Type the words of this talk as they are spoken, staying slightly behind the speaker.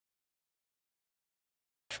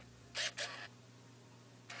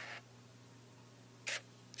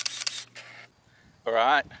All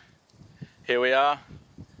right, here we are.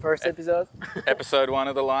 First episode. Episode 1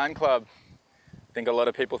 of the Lion Club. I think a lot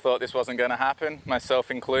of people thought this wasn't going to happen,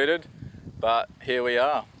 myself included, but here we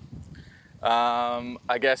are.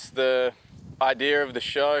 I guess the idea of the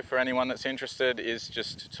show, for anyone that's interested, is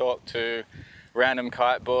just to talk to random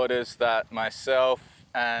kiteboarders that myself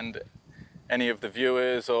and any of the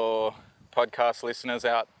viewers or podcast listeners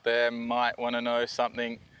out there might want to know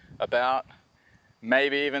something about.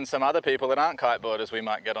 Maybe even some other people that aren't kiteboarders we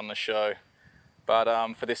might get on the show.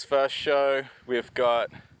 But for this first show, we've got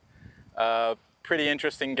a pretty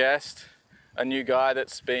interesting guest, a new guy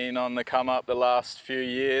that's been on the come up the last few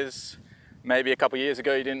years. Maybe a couple of years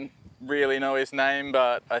ago you didn't really know his name,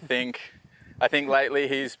 but I think lately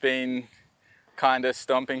he's been kind of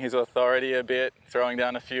stomping his authority a bit, throwing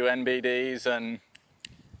down a few NBDs and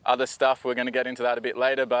other stuff. We're going to get into that a bit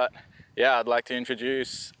later, but yeah, I'd like to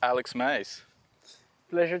introduce Alex MAES.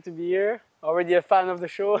 Pleasure to be here. Already a fan of the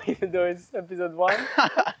show, even though it's episode 1.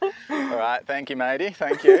 All right, thank you, matey.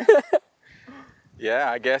 Thank you. Yeah,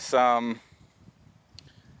 I guess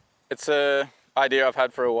it's a idea I've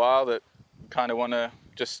had for a while that kind of want to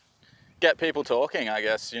just get people talking, I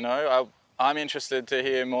guess, you know. I'm interested to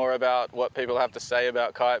hear more about what people have to say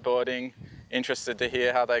about kiteboarding, interested to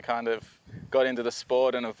hear how they kind of got into the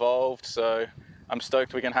sport and evolved. So I'm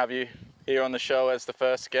stoked we can have you here on the show as the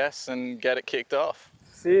first guest and get it kicked off.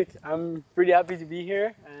 Sick. I'm pretty happy to be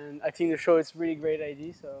here, and I think the show is a really great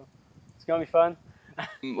idea, so it's gonna be fun.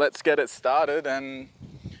 Let's get it started and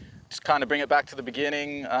just kind of bring it back to the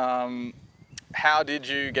beginning. How did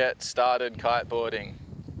you get started kiteboarding?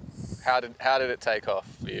 How did it take off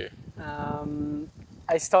for you?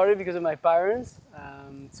 I started because of my parents.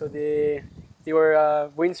 So they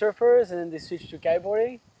were windsurfers, and then they switched to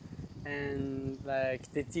kiteboarding, and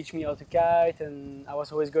like they teach me how to kite, and I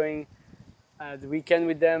was always going the weekend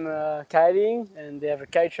with them kiting, and they have a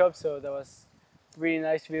kite shop, so that was really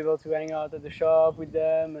nice to be able to hang out at the shop with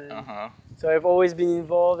them. And so I've always been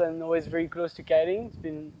involved and always very close to kiting. It's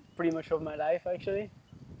been pretty much of my life, actually.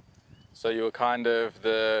 So you were kind of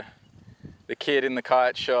the kid in the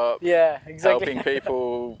kite shop, yeah, exactly. helping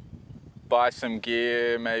people buy some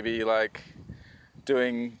gear, maybe like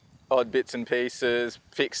doing odd bits and pieces,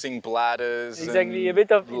 fixing bladders, exactly, and a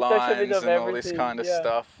bit of lines a bit of and everything. all this kind of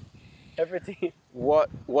stuff. Everything.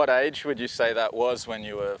 What age would you say that was when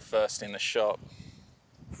you were first in the shop?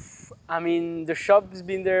 I mean, the shop has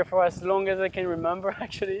been there for as long as I can remember,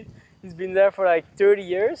 actually. It's been there for like 30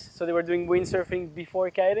 years. So they were doing windsurfing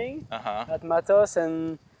before kiting at Matos.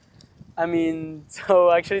 And I mean,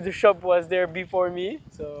 so actually the shop was there before me.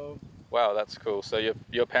 So wow, that's cool. So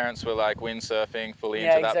your parents were like windsurfing fully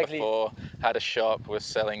into that before, had a shop, was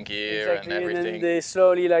selling gear and everything. And then they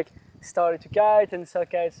slowly like started to kite and sell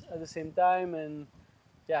kites at the same time, and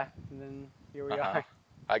yeah, and then here we are.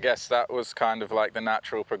 I guess that was kind of like the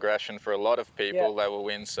natural progression for a lot of people. They were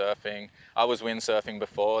windsurfing. I was windsurfing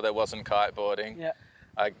before, there wasn't kiteboarding. Yeah.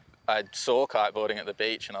 I saw kiteboarding at the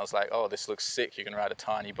beach and I was like, oh, this looks sick. You can ride a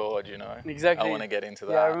tiny board, you know. Exactly. I want to get into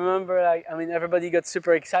that. Yeah, I remember, like, I mean, everybody got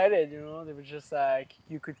super excited, you know. They were just like,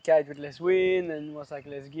 you could kite with less wind and was like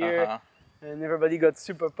less gear. And everybody got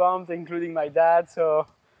super pumped, including my dad, so.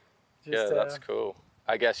 Yeah, that's cool.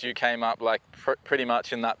 I guess you came up like pretty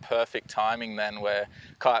much in that perfect timing then, where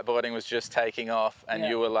kiteboarding was just taking off and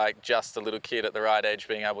you were like just a little kid at the right age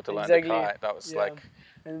being able to learn to kite. That was like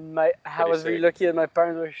and I was really lucky that my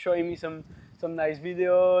parents were showing me some nice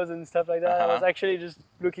videos and stuff like that. I was actually just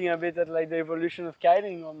looking a bit at like the evolution of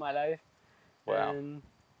kiting all my life. Wow. And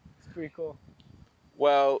it's pretty cool.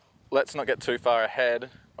 Well, let's not get too far ahead.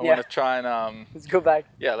 I want to try and let's go back.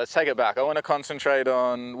 Yeah, let's take it back. I want to concentrate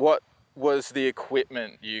on what was the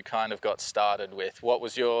equipment you kind of got started with. What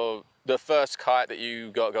was the first kite that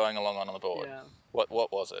you got going along on the board? Yeah.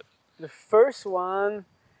 What was it? The first one,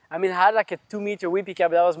 I mean, I had like a 2-meter whippy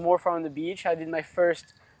cat, but that was more fun on the beach. I did my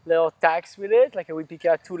first little tacks with it, like a whippy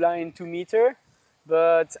cat 2-line 2-meter.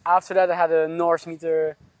 But after that, I had a Norse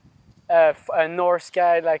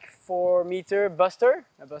Kite like 4-meter buster,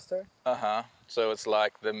 a buster. So it's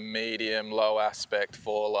like the medium low aspect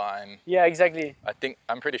 4-line. Yeah, exactly.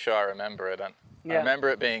 I'm pretty sure I remember it. And I remember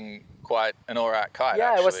it being quite an alright kite.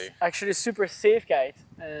 Yeah, actually. It was actually a super safe kite,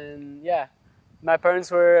 and yeah, my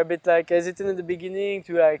parents were a bit like hesitant in the beginning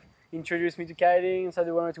to like introduce me to kiting, so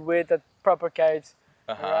they wanted to wait that proper kites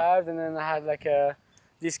arrived, and then I had like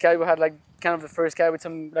this kite we had like kind of the first kite with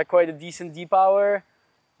some like quite a decent D power.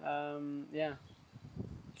 Yeah.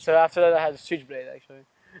 So after that I had a switchblade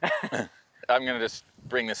actually. I'm going to just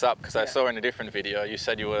bring this up because I saw in a different video, you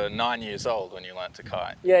said you were 9 years old when you learned to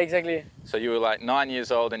kite. Yeah, exactly. So you were like 9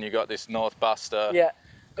 years old and you got this North Buster, Yeah,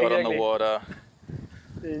 got on the water.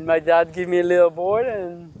 And my dad gave me a little board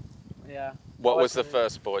and yeah. What was the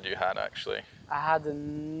first board you had actually? I had a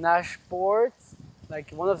Nash board,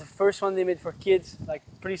 like one of the first ones they made for kids, like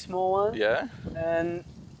pretty small one. Yeah. And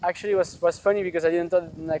actually it was funny because I didn't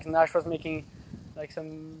thought like Nash was making like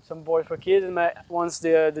some board for kids, and once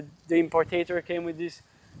the importator came with this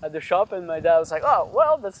at the shop, and my dad was like, oh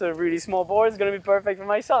well, that's a really small board, it's gonna be perfect for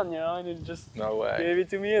my son, you know, and it just gave it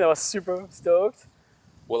to me, and I was super stoked.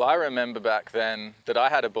 Well, I remember back then that I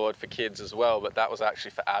had a board for kids as well, but that was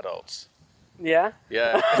actually for adults. Yeah?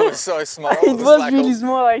 Yeah, it was so small. It was like really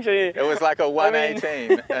small actually. It was like a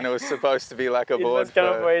 118 and it was supposed to be like a board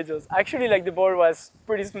for adults. Actually, like the board was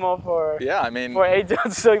pretty small for for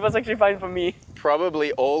adults, so it was actually fine for me.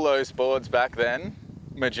 Probably all those boards back then,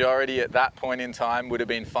 majority at that point in time would have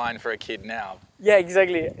been fine for a kid now. Yeah,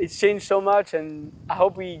 exactly. It's changed so much, and I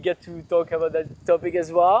hope we get to talk about that topic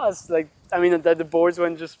as well. As like, I mean, that the boards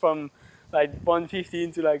went just from like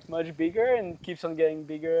 115 to like much bigger and keeps on getting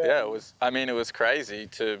bigger. Yeah, it was. I mean, it was crazy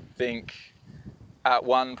to think. At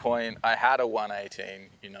one point, I had a 118,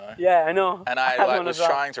 you know. Yeah, I know. And I like was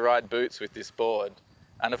trying to ride boots with this board,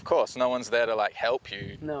 and of course, no one's there to like help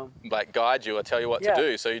you, like guide you or tell you what to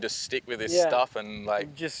do. So you just stick with this stuff and like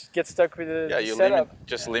you just get stuck with the you're setup.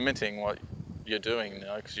 Limiting what you're doing, you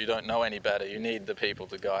know, because you don't know any better. You need the people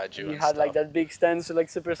to guide you. You had like that big stand, so like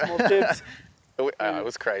super small tips. It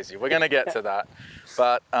was crazy. We're gonna get to that,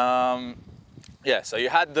 but yeah. So you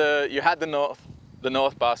had the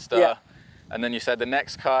North Buster, and then you said the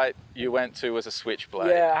next kite you went to was a switchblade.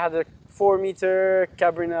 Yeah, I had a 4-meter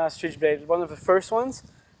Cabrina switchblade. One of the first ones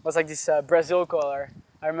was like this Brazil color.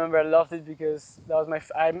 I remember I loved it because that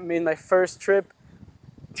was I made my first trip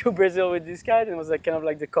to Brazil with this kite, and it was like kind of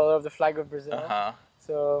like the color of the flag of Brazil.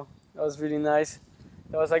 So that was really nice.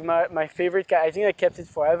 That was like my favorite kite. I think I kept it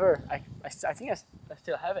forever. I think I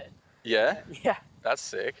still have it. Yeah? Yeah. That's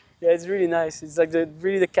sick. Yeah, it's really nice. It's like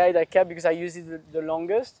really the kite I kept because I used it the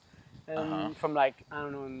longest. And from like, I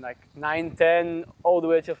don't know, like 9, 10, all the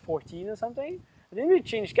way till 14 or something. I didn't really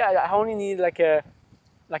change kite. I only needed like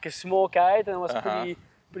a small kite, and it was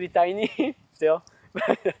pretty tiny still.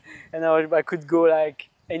 And I could go like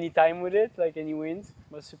any time with it, like any wind.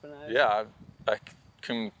 It was super nice. Yeah, I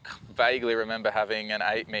can vaguely remember having an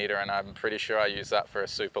 8-meter, and I'm pretty sure I used that for a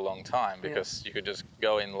super long time because you could just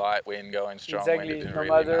go in light wind, go in strong wind. It didn't really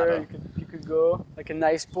matter. You could go like a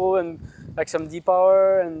nice pull and like some deep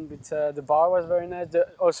power, and with the bar was very nice.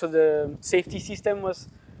 Also the safety system was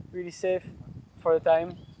really safe for the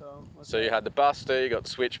time. So you had the Buster, you got the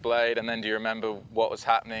switchblade, and then do you remember what was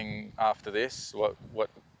happening after this?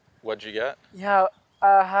 What'd you get? Yeah,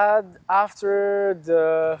 I had after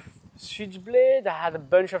the switchblade, I had a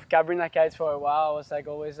bunch of Cabrina kites for a while. I was like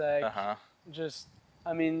always like just,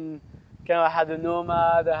 I mean, kind of I had a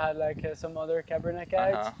Nomad, I had like some other Cabrina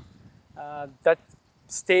kites. That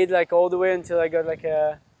stayed like all the way until I got like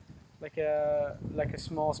a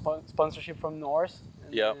small sponsorship from Norse.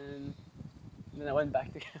 And then I went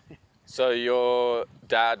back to Cabrina. So your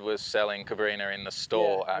dad was selling Cabrina in the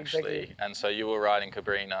store actually, and so you were riding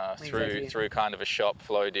Cabrina through kind of a shop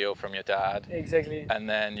flow deal from your dad. Exactly. And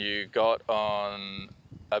then you got on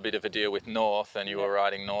a bit of a deal with North, and you were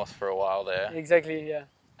riding North for a while there. Exactly, yeah.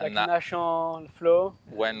 Like National Flow.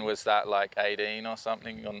 When was that, like 18 or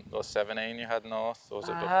something, or 17 you had North, or was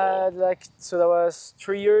it before? I had like, so that was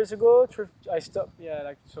 3 years ago. I stopped,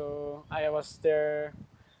 so I was there.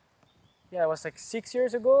 Yeah, it was like 6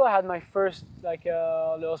 years ago. I had my first like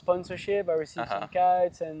little sponsorship. I received some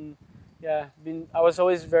kites, and I was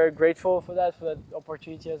always very grateful for that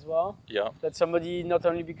opportunity as well. Yeah. That somebody, not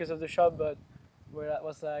only because of the shop, but where that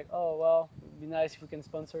was like, oh well, it'd be nice if we can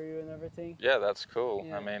sponsor you and everything. Yeah, that's cool.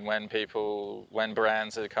 Yeah. I mean, when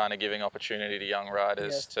brands are kind of giving opportunity to young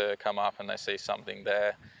riders to come up and they see something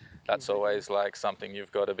there, that's always like something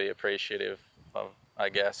you've got to be appreciative of, I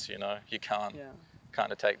guess, you know. You can't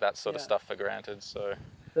kind of take that sort of stuff for granted. So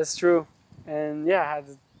that's true. And yeah,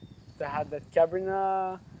 I had that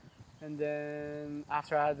Cabrina, and then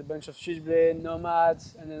after I had a bunch of switchblade,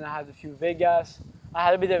 Nomads, and then I had a few Vegas. I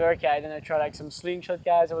had a bit of every kite, and I tried like some slingshot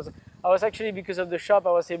kites. I was actually, because of the shop,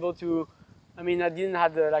 I was able to, I mean, I didn't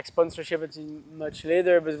have the like sponsorship until much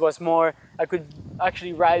later, but it was more, I could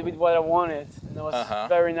actually ride with what I wanted, and it was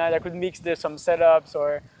very nice. I could mix some setups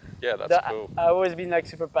or. Yeah, that's cool. I've always been like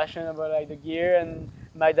super passionate about like the gear, and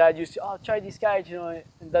my dad used to, try this kite, you know,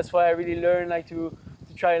 and that's why I really learned like to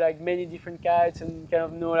try like many different kites and kind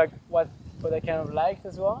of know like what I kind of liked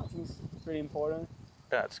as well. I think it's really important.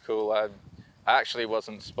 Yeah, it's cool. I actually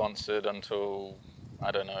wasn't sponsored until,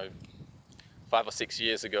 I don't know, 5 or 6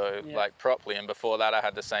 years ago, like properly. And before that, I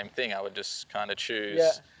had the same thing. I would just kind of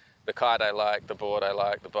choose the kite I like, the board I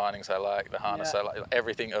like, the bindings I like, the harness I like,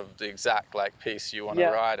 everything of the exact like piece you want to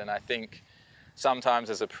ride. And I think sometimes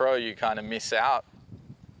as a pro, you kind of miss out.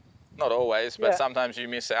 Not always, but sometimes you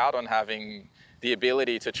miss out on having the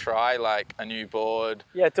ability to try like a new board,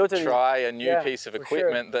 try a new piece of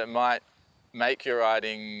equipment that might make your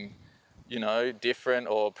riding, you know, different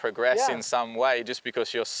or progress in some way, just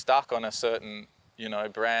because you're stuck on a certain, you know,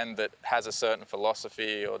 brand that has a certain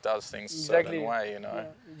philosophy or does things a certain way, you know.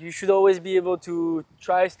 You should always be able to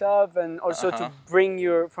try stuff, and also to bring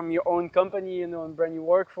from your own company, you know, and brand you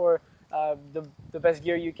work for, the best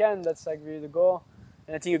gear you can. That's like really the goal.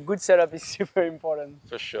 And I think a good setup is super important.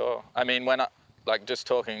 For sure. I mean, when like just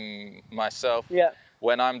talking myself,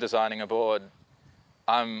 when I'm designing a board,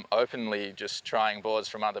 I'm openly just trying boards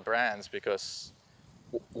from other brands, because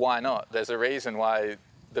why not? There's a reason why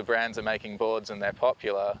the brands are making boards and they're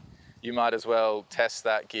popular. You might as well test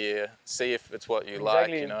that gear, see if it's what you like,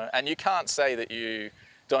 you know. And you can't say that you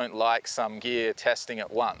don't like some gear testing it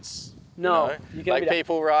once. No, you know? Like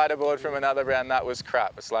people ride a board from another brand, that was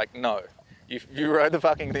crap. It's like, no. You rode the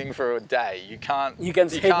fucking thing for a day. You can't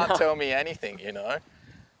tell me anything, you know.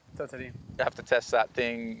 Totally. You have to test that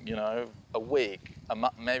thing, you know, a week,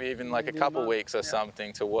 maybe even like a couple weeks or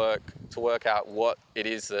something to work out what it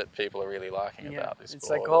is that people are really liking about this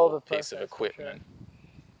board, like all the piece of equipment.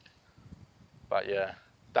 But yeah,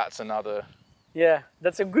 that's another. Yeah,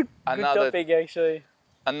 that's a good topic actually.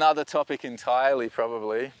 Another topic entirely,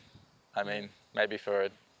 probably. I mean, maybe for a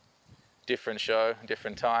different show,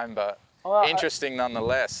 different time, but. Interesting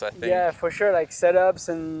nonetheless, I think. Yeah, for sure, like setups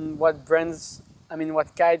and what brands, I mean,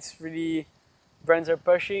 what kites really brands are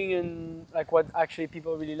pushing, and like what actually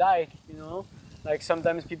people really like, you know? Like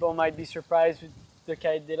sometimes people might be surprised with the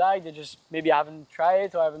kite they like, they just maybe haven't tried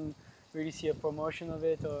it or haven't really see a promotion of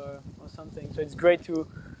it or something. So it's great to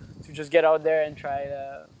just get out there and try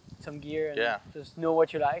some gear and just know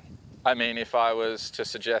what you like. I mean, if I was to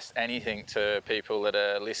suggest anything to people that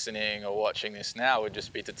are listening or watching this now, it would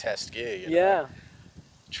just be to test gear, you know?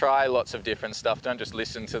 Try lots of different stuff. Don't just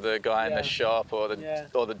listen to the guy in the shop or the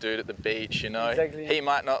dude at the beach, you know? He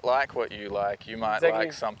might not like what you like. You might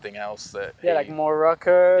like something else that like more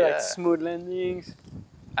rocker, like smooth landings.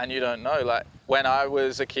 And you don't know. Like when I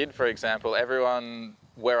was a kid, for example, everyone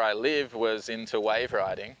where I live was into wave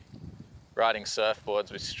riding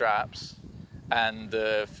surfboards with straps. And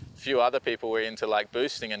a few other people were into like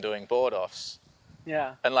boosting and doing board offs.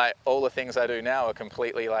 Yeah. And like all the things I do now are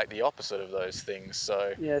completely like the opposite of those things.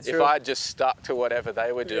 So if I just stuck to whatever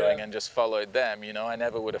they were doing and just followed them, you know, I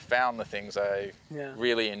never would have found the things I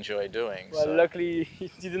really enjoy doing. Well, luckily you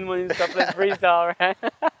didn't want to stop less freestyle, right?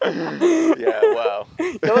 Yeah, well.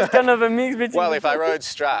 That was kind of a mix between. Well, if I rode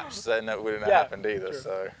straps, then it wouldn't have happened either.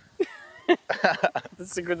 So.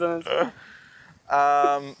 That's a good answer.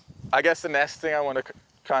 I guess the next thing I want to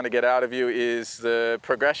kind of get out of you is the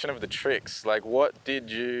progression of the tricks. Like what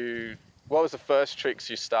was the first tricks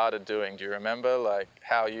you started doing? Do you remember like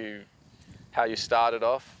how you started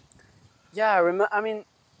off? Yeah, I mean,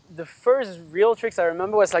 the first real tricks I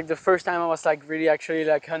remember was like the first time I was like really actually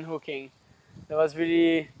like unhooking. That was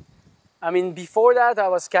really, I mean, before that I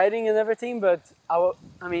was kiting and everything, but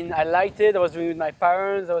I mean, I liked it. I was doing it with my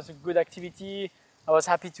parents. That was a good activity. I was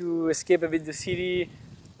happy to escape a bit the city,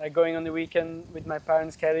 like going on the weekend with my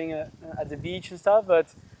parents kiting at the beach and stuff. But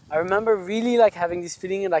I remember really like having this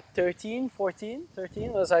feeling at like 13. I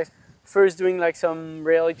was like first doing like some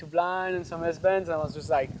rally to blind and some S-bands, and I was just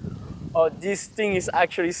like, oh, this thing is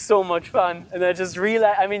actually so much fun. And I just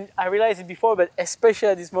realized, I mean, I realized it before, but especially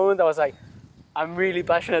at this moment, I was like, I'm really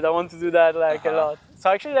passionate. I want to do that like a lot. So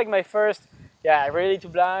actually like my first, rally to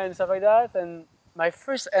blind and stuff like that. And my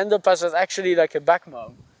first end-up pass was actually like a back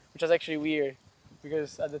mob, which was actually weird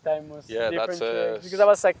because at the time was different because I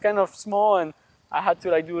was like kind of small and I had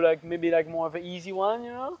to like do like maybe like more of an easy one,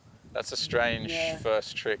 you know? That's a strange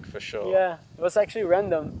first trick for sure. Yeah, it was actually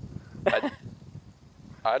random.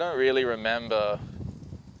 I don't really remember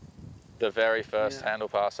the very first handle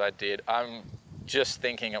pass I did. I'm just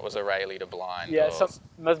thinking it was a rally to blind. Yeah,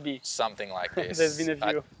 must be. Something like this. There's been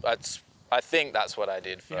a few. I think that's what I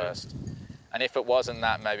did first. And if it wasn't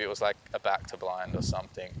that, maybe it was like a back to blind or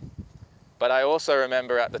something. But I also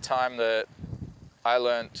remember at the time that I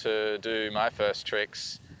learned to do my first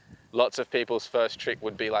tricks, lots of people's first trick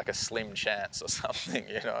would be like a slim chance or something,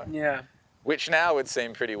 you know? Yeah. Which now would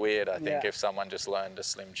seem pretty weird, I think, if someone just learned a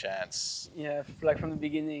slim chance. Yeah, like from the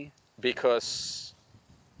beginning. Because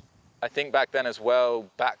I think back then as well,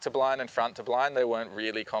 back to blind and front to blind, they weren't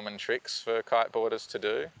really common tricks for kiteboarders to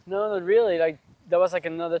do. No, not really. Like that was like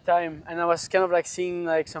another time, and I was kind of like seeing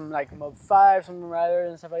like some like Mob 5, some riders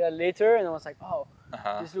and stuff like that later, and I was like, oh,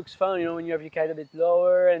 this looks fun. You know, when you have your kite a bit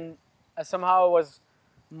lower, and I somehow was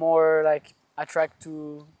more like attracted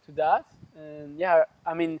to that. And yeah,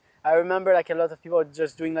 I mean, I remember like a lot of people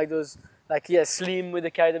just doing like those like slim with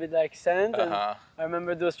the kite a bit like sand. And I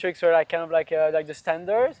remember those tricks were like kind of like the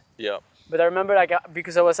standard. Yeah. But I remember like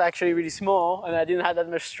because I was actually really small and I didn't have that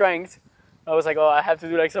much strength, I was like, oh, I have to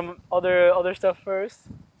do like some other stuff first.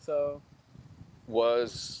 So.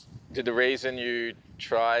 Did the reason you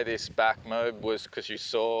try this back mode was because you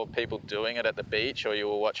saw people doing it at the beach, or you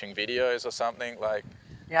were watching videos or something like?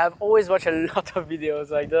 Yeah, I've always watched a lot of videos.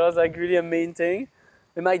 Like that was like really a main thing.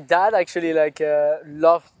 And my dad actually like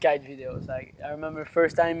loved kite videos. Like I remember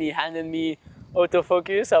first time he handed me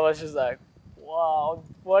autofocus, I was just like, wow,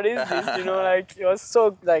 what is this? You know, like it was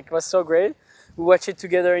so great. We watched it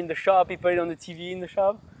together in the shop. He put it on the TV in the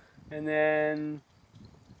shop, and then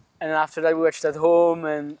after that we watched at home.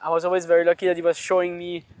 And I was always very lucky that he was showing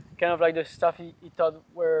me kind of like the stuff he thought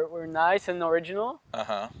were nice and original.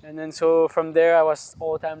 And then so from there I was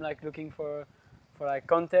all the time like looking for like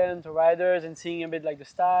content or riders and seeing a bit like the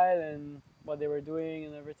style and what they were doing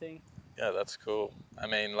and everything. Yeah, that's cool. I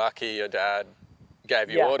mean, lucky your dad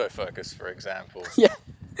gave you autofocus, for example. Yeah.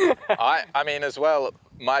 I mean as well,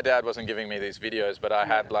 my dad wasn't giving me these videos, but I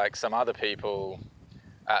had like some other people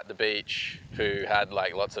at the beach who had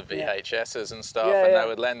like lots of VHSs and stuff, and they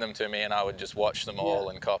would lend them to me, and I would just watch them all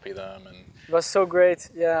and copy them. And it was so great.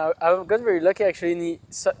 Yeah, I got very lucky actually.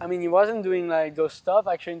 And he wasn't doing like those stuff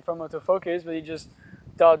actually from autofocus, but he just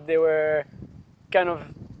thought they were kind of,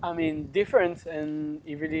 different, and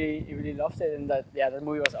he really loved it. And that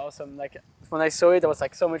movie was awesome. Like when I saw it, there was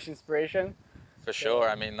like so much inspiration. For sure.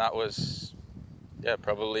 I mean, that was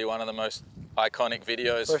probably one of the most iconic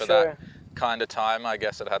videos for sure. that kind of time. I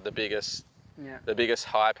guess it had the biggest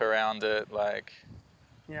hype around it. Like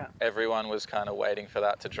everyone was kind of waiting for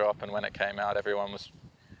that to drop, and when it came out, everyone was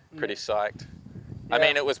pretty psyched. I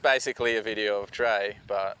mean, it was basically a video of Trey,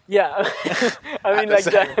 but I mean, like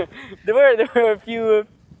there were a few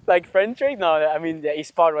like French tricks. No, I mean,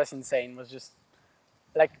 his part was insane. It was just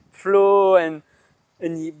like flow and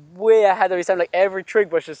way ahead of his time. Like every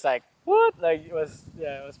trick was just like what? Like it was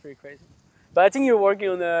pretty crazy. But I think you're working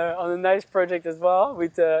on a nice project as well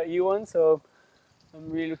with Ewan, so I'm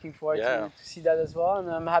really looking forward to see that as well. And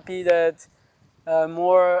I'm happy that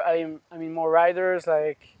more riders,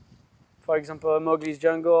 like for example Mowgli's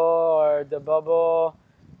Jungle or the Bubble,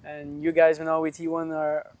 and you guys now with Ewan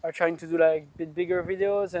are trying to do like a bit bigger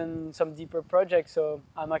videos and some deeper projects. So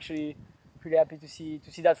I'm actually pretty happy to see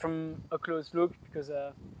that from a close look, because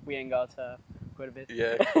we hang out quite a bit.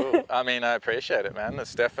 Yeah, cool. I mean, I appreciate it, man.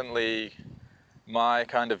 It's definitely my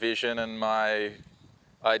kind of vision, and my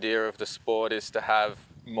idea of the sport is to have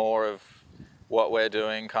more of what we're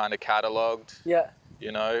doing kind of catalogued. Yeah.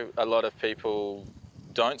 You know, a lot of people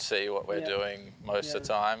don't see what we're doing most of the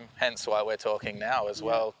time, hence why we're talking now as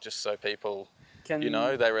well, just so people can, you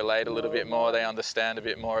know, they relate a little bit more, they understand a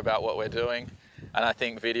bit more about what we're doing. And I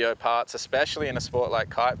think video parts, especially in a sport like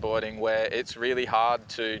kiteboarding, where it's really hard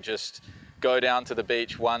to just go down to the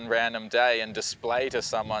beach one random day and display to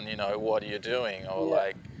someone, you know, what are you doing? Or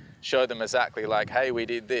like show them exactly like, hey, we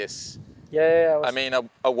did this. I mean, a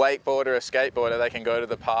wakeboarder, a skateboarder, they can go to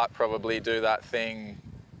the park, probably do that thing,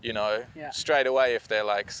 you know, straight away if they're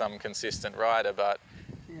like some consistent rider. But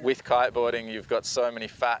with kiteboarding, you've got so many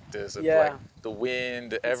factors of like the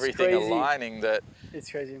wind, everything aligning, that it's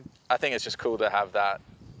crazy. I think it's just cool to have that,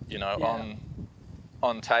 you know,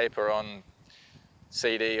 on tape or on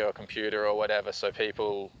CD or computer or whatever, so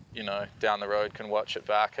people, you know, down the road can watch it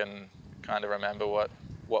back and kind of remember what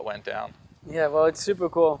went down. Yeah, well, it's super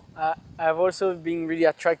cool. I've also been really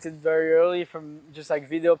attracted very early from just like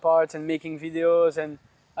video parts and making videos and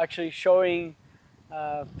actually showing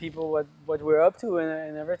people what we're up to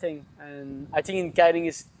and everything. And I think in kiting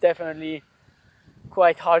it's definitely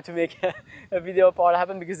quite hard to make a video part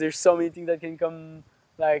happen, because there's so many things that can come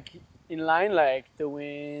like in line, like the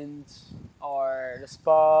wind or the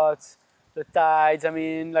spots, the tides. I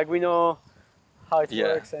mean, like we know how it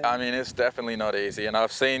works. And I mean, it's definitely not easy, and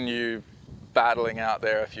I've seen you battling out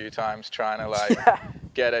there a few times trying to like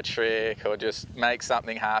get a trick or just make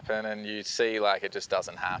something happen, and you see like it just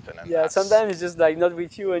doesn't happen. And sometimes it's just like not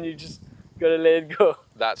with you and you just gotta let it go.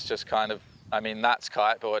 That's just kind of, I mean, that's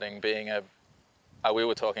kiteboarding, being we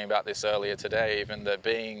were talking about this earlier today, even that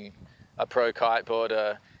being a pro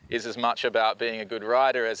kiteboarder is as much about being a good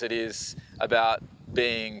rider as it is about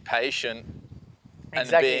being patient and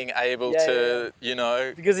Exactly. being able to, you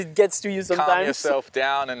know, because it gets to you sometimes. calm yourself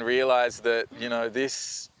down and realize that, you know,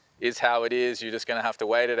 this is how it is. You're just going to have to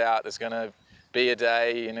wait it out. There's going to be a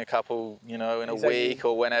day in a couple, you know, in a week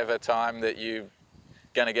or whenever time that you're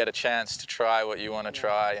going to get a chance to try what you want to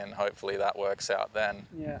try, and hopefully that works out then.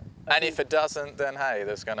 Yeah. And if it doesn't, then hey,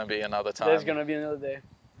 there's going to be another time. There's going to be another day.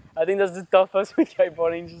 I think that's the toughest with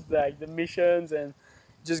kiteboarding, just like the missions, and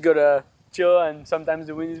just gotta chill, and sometimes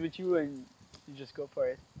the wind is with you and you just go for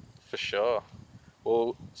it. For sure.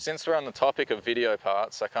 Well, since we're on the topic of video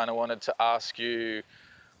parts, I kind of wanted to ask you,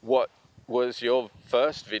 what was your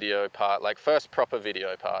first video part, like first proper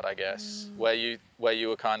video part, I guess, where you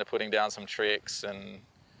were kind of putting down some tricks? And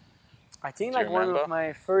I think like one of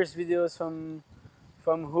my first videos from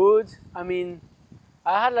Hood. I mean,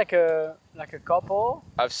 I had like a couple.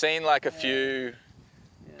 I've seen like a few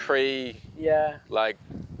like,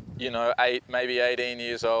 you know, maybe 18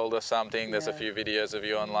 years old or something. There's a few videos of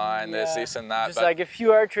you online. There's this and that. Just like a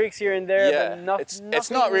few art tricks here and there. Yeah, but it's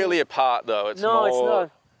not really a part though. It's more,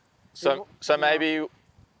 it's not. So maybe.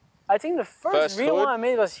 I think the first real one I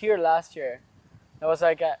made was here last year. That was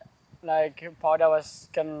like a part I was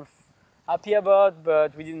kind of happy about,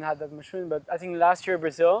 but we didn't have that much wind. But I think last year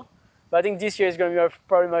Brazil. But I think this year is going to be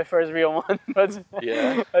probably my first real one. But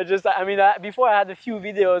yeah. Before I had a few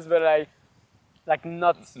videos, but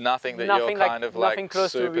nothing that you're kind of like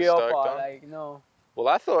close super to real stoked part, on. like no. Well,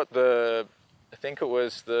 I thought I think it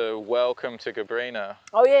was the Welcome to Gabrina.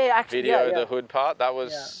 Oh yeah, actually, video, the Hood part. That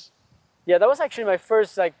was. Yeah, that was actually my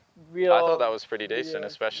first like real. I thought that was pretty decent, video,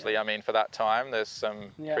 especially. I mean, for that time, there's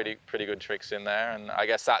some pretty good tricks in there, and I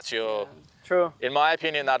guess that's your. True. In my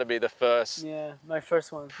opinion, that'd be the first. Yeah, my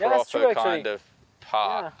first one. Proper that's true, actually. kind of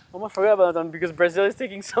part. Yeah, I almost forgot about that because Brazil is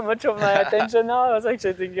taking so much of my attention now. I was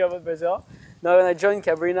actually thinking about Brazil. Now when I joined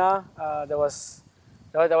Cabrina, that was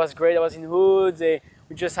great. I was in Hood.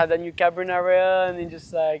 We just had a new Cabrina rail, and it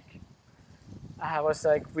just like I was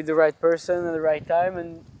like with the right person at the right time.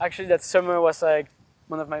 And actually, that summer was like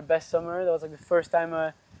one of my best summers. That was like the first time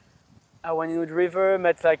I went in Hood River,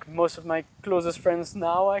 met like most of my closest friends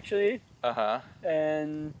now actually.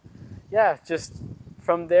 And yeah, just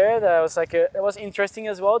from there, that was like it was interesting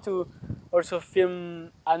as well to also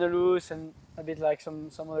film Annalus and a bit like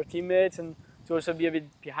some other teammates, and to also be a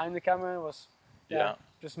bit behind the camera. It was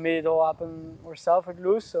just made it all happen ourselves with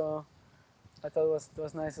Luz, so I thought it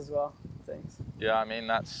was nice as well. Thanks. Yeah, I mean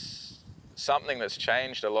that's something that's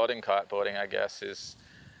changed a lot in kiteboarding, I guess, is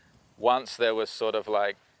once there was sort of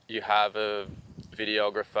like you have a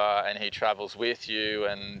videographer and he travels with you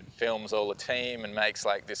and films all the team and makes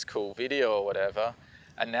like this cool video or whatever,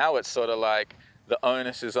 and now it's sort of like the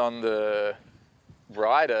onus is on the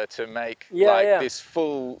rider to make this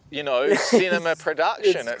full, you know, cinema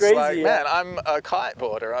production. It's crazy, like, man, I'm a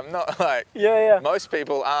kiteboarder. I'm not like most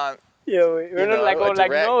people aren't. Yeah, we're not like a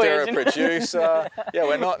director, a producer. Yeah,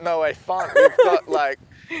 we're not no way fun. We've got like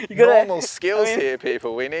normal skills here,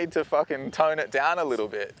 people. We need to fucking tone it down a little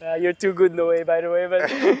bit. You're too good no way, by the way.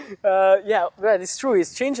 But yeah, it's true.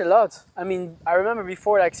 It's changed a lot. I mean, I remember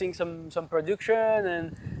before like seeing some production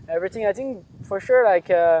and everything. I think for sure like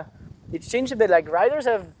it's changed a bit. Like riders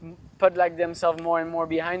have put like themselves more and more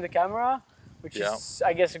behind the camera, which is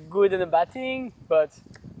I guess a good and a bad thing. But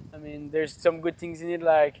I mean, there's some good things in it,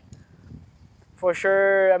 like. For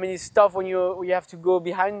sure, I mean it's tough when you have to go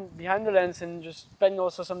behind the lens and just spend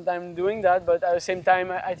also some time doing that. But at the same time,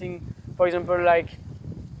 I think, for example, like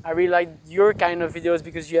I really like your kind of videos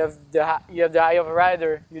because you have the eye of a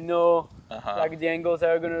rider. You know, like the angles that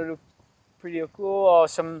are gonna look pretty cool, or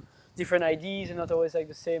some different ideas and not always like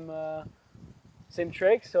the same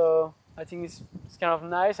trick. So I think it's kind of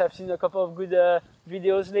nice. I've seen a couple of good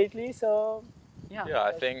videos lately. So yeah. Yeah,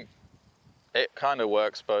 I think. It kind of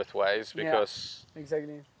works both ways because,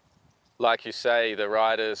 exactly. Like you say, the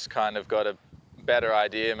rider's kind of got a better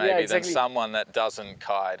idea maybe than someone that doesn't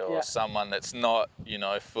kite or someone that's not, you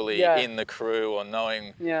know, fully in the crew or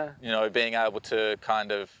knowing, you know, being able to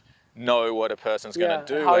kind of know what a person's going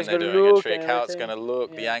to do when they're doing a trick, how it's going to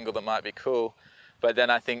look, the angle that might be cool. But then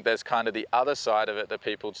I think there's kind of the other side of it that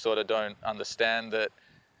people sort of don't understand, that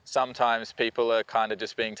sometimes people are kind of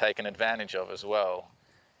just being taken advantage of as well.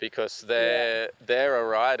 Because they're a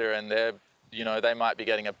rider and they're, you know, they might be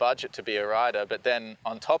getting a budget to be a rider, but then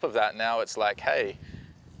on top of that now it's like, hey,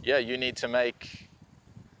 yeah, you need to make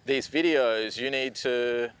these videos, you need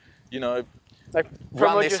to, you know, like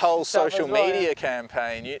run this whole social media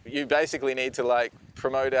campaign. You basically need to like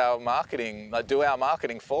promote our marketing, like do our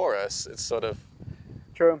marketing for us. It's sort of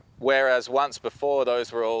true. Whereas once before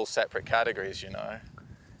those were all separate categories, you know.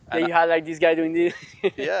 Yeah, you had like this guy doing this.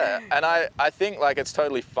 Yeah, and I think like it's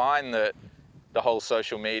totally fine that the whole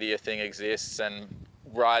social media thing exists and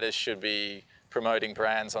riders should be promoting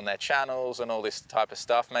brands on their channels and all this type of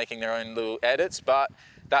stuff, making their own little edits. But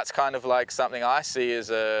that's kind of like something I see as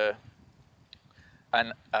an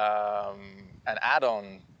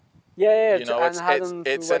add-on. Yeah, You know,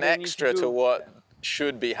 it's an extra to what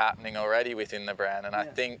should be happening already within the brand. And I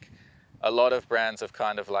think a lot of brands have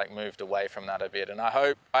kind of like moved away from that a bit. And I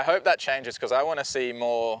hope that changes, because I want to see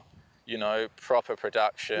more, you know, proper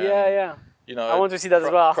production. Yeah. You know, I want to see that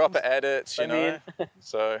as well. Proper edits, you know.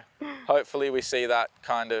 So hopefully we see that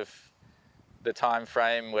kind of the time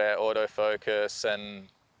frame where autofocus and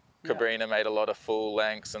Cabrina made a lot of full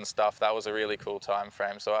lengths and stuff. That was a really cool time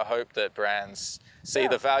frame. So I hope that brands see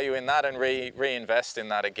the value in that and reinvest in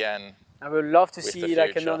that again. I would love to see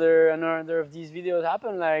like another of these videos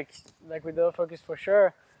happen, like with autofocus for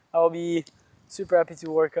sure. I will be super happy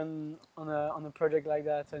to work on a project like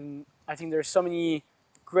that, and I think there's so many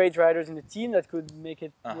great riders in the team that could make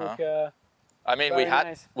it look. I mean,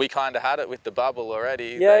 we kind of had it with the bubble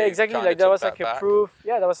already. Yeah, exactly. Like that was like a proof.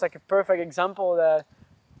 Yeah, that was like a perfect example that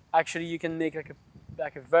actually you can make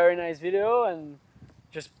like a very nice video and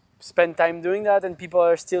just spend time doing that, and people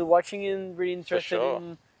are still watching and really interested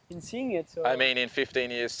in seeing it. So I mean, in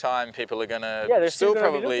 15 years' time, people are gonna still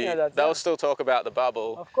probably they'll still talk about the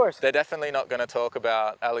bubble. Of course, they're definitely not going to talk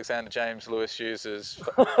about Alexander James Lewis-Hughes'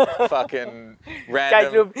 fucking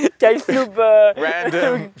random random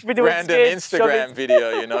Instagram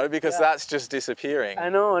video, you know, because that's just disappearing. I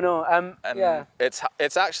know. And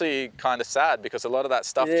it's actually kind of sad, because a lot of that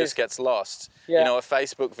stuff just gets lost. You know, a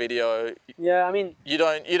Facebook video. Yeah, I mean, you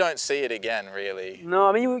don't see it again, really. No,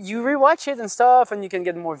 I mean you rewatch it and stuff, and you can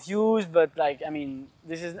get more views. But like, I mean,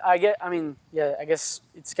 I guess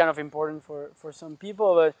it's kind of important for some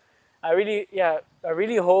people. But I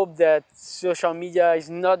really hope that social media is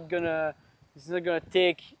not gonna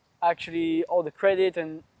take actually all the credit,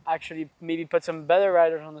 and actually maybe put some better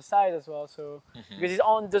riders on the side as well. So because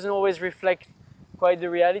it doesn't always reflect quite the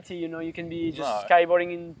reality, you know. You can be just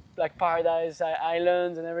skydeboarding in like paradise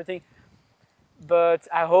islands and everything, but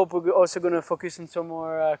I hope we're also going to focus on some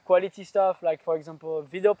more quality stuff, like for example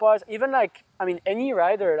video parts, even like, I mean, any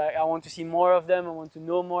rider. Like, I want to see more of them, I want to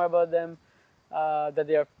know more about them, that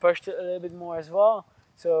they are pushed a little bit more as well.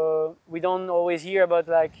 So we don't always hear about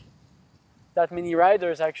like that many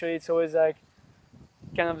riders. Actually, it's always like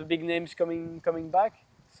kind of the big names coming back,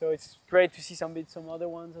 so it's great to see some other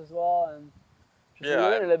ones as well, and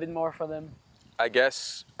learn a little bit more from them. I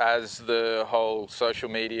guess as the whole social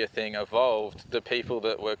media thing evolved, the people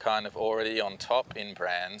that were kind of already on top in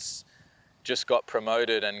brands just got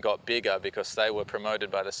promoted and got bigger because they were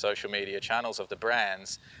promoted by the social media channels of the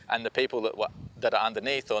brands, and the people that are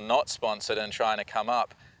underneath or not sponsored and trying to come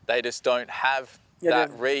up, they just don't have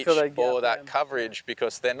that reach or that coverage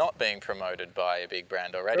because they're not being promoted by a big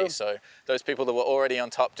brand already. So those people that were already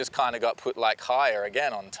on top just kind of got put like higher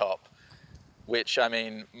again on top, which, I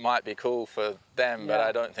mean, might be cool for them, but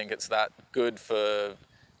I don't think it's that good for,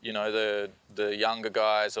 you know, the younger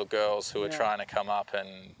guys or girls who are trying to come up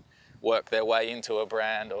and work their way into a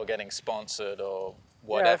brand or getting sponsored or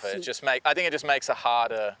whatever. I think it just makes a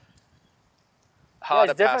harder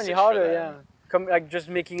it's definitely harder, like just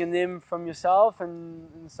making a name from yourself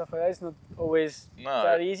and stuff like that is not always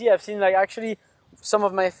that easy. I've seen like actually some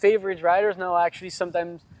of my favorite riders now, actually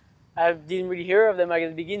sometimes I didn't really hear of them like at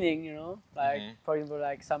the beginning, you know, like for example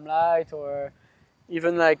like Sam Light, or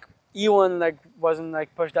even like Ewan, like wasn't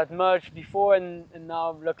like pushed that much before, and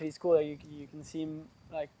now luckily it's cool, like you can see him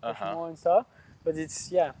like push more and stuff. But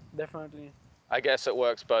it's definitely. I guess it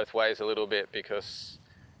works both ways a little bit, because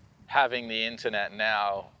having the internet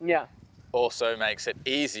now also makes it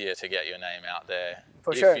easier to get your name out there.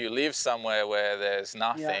 If you live somewhere where there's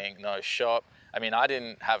nothing, no shop. I mean, I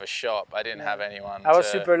didn't have a shop. I didn't have anyone. I was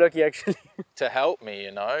super lucky actually to help me,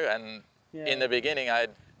 you know. And in the beginning, I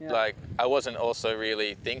wasn't also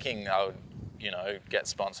really thinking I would, you know, get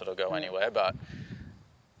sponsored or go anywhere. But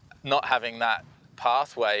not having that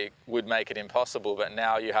pathway would make it impossible. But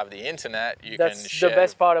now you have the internet. That's the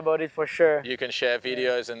best part about it, for sure. You can share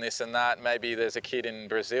videos and this and that. Maybe there's a kid in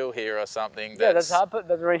Brazil here or something. That's happened.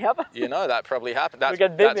 That already happened. You know, that probably happened. That's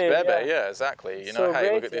Bebe. Yeah, exactly. You know,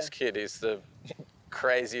 hey, look at this kid. He's the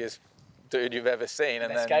craziest dude you've ever seen.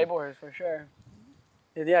 And then skyboarders, for sure.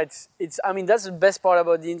 Yeah, it's. I mean, that's the best part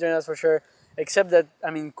about the internet, for sure. Except that,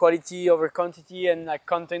 I mean, quality over quantity and like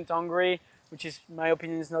content hungry, which is, my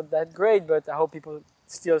opinion, is not that great, but I hope people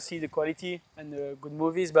still see the quality and the good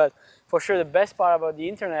movies. But for sure, the best part about the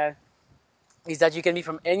internet is that you can be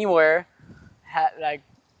from anywhere, like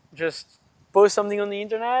just post something on the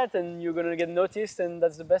internet and you're gonna get noticed, and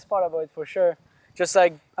that's the best part about it, for sure. just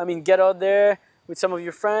like, I mean, get out there with some of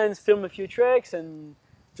your friends, film a few tricks, and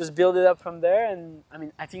just build it up from there. And I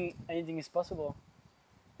mean, I think anything is possible.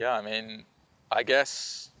 Yeah, I mean, I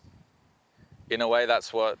guess in a way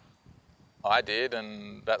that's what I did,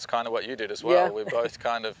 and that's kind of what you did as well. Yeah. We both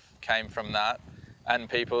kind of came from that, and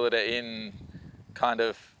people that are in kind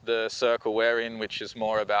of the circle we're in, which is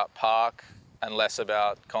more about park and less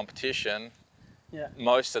about competition, Yeah.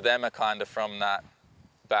 most of them are kind of from that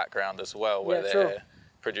background as well, where Yeah, they're true.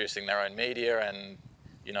 producing their own media and,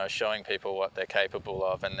 you know, showing people what they're capable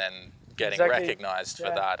of, and then getting Exactly. recognized for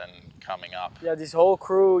Yeah. that and coming up. Yeah, this whole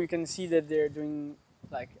crew, you can see that they're doing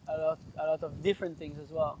like a lot of different things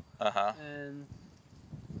as well. Uh-huh. And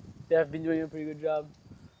they have been doing a pretty good job.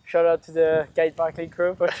 Shout out to the Kite Park League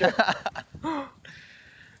crew for sure.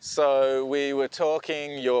 So we were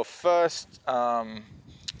talking, your first,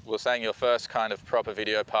 we were saying your first kind of proper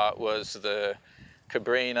video part was the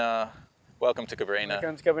Cabrina, Welcome to Cabrina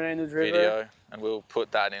Welcome to Cabernet Nude River. video, and we'll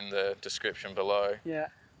put that in the description below. Yeah.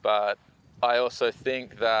 But I also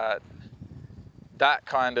think that that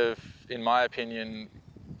kind of, in my opinion,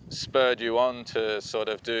 spurred you on to sort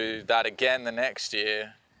of do that again the next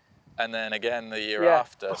year, and then again the year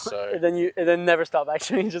after. So and then never stop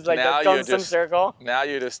actually, just like now that you're constant just, circle. Now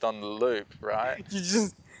you're just on the loop, right? You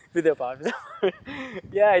just video part.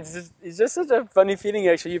 Yeah, it's just such a funny feeling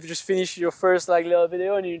actually. You've just finished your first like little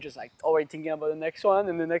video and you're just like already thinking about the next one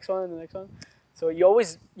and the next one and the next one. So you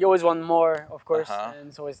always want more, of course, and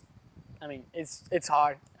it's always, I mean, it's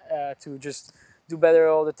hard to just do better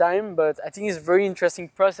all the time, but I think it's a very interesting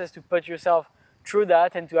process to put yourself through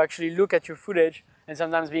that and to actually look at your footage and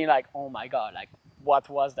sometimes being like, oh my god, like what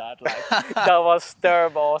was that? Like that was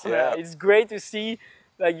terrible. So Yeah. it's great to see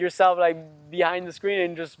like yourself like behind the screen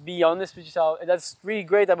and just be honest with yourself. And that's really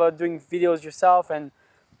great about doing videos yourself, and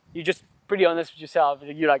you're just pretty honest with yourself.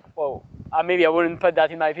 You're like, whoa, maybe I wouldn't put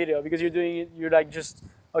that in my video, because you're doing it, you're like just,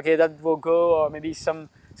 okay, that will go. Or maybe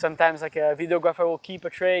sometimes like a videographer will keep a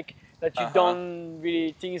trick that you don't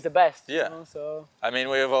really think is the best. Yeah. You know? So I mean,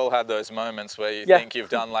 we've all had those moments where you Yeah. think you've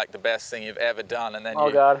done like the best thing you've ever done, and then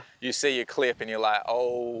Oh god. you see your clip and you're like,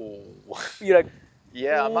 oh, You're like,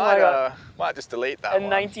 yeah, Oh my God. might just delete that and one.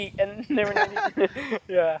 90 and never 90.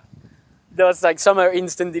 Yeah. That was like somewhere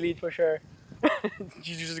instant delete for sure.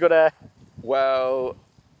 You just gotta. Well,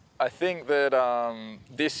 I think that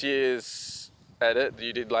this year's edit,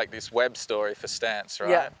 you did like this web story for Stance, right?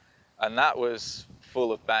 Yeah. And that was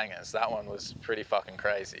full of bangers. That one was pretty fucking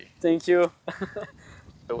crazy. Thank you.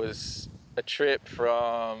 It was a trip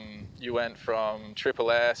from, you went from Triple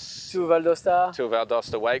S To Valdosta. to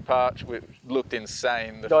Valdosta Wake Park, which looked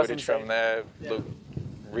insane. The That was footage insane. from there Yeah. looked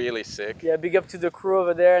really sick. Yeah, big up to the crew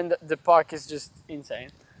over there, and the park is just insane.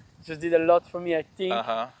 It just did a lot for me, I think.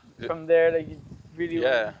 From there, like it really.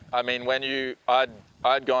 Yeah, I mean,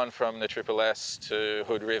 I'd gone from the Triple S to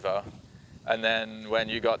Hood River, and then when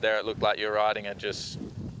you got there, it looked like your riding had just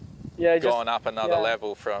gone up another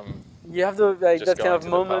level from. You have to like just that kind going of to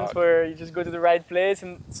the moment park. where you just go to the right place,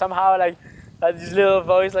 and somehow like this little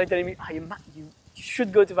voice like telling me, oh, you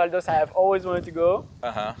should go to Valdosta. I have always wanted to go.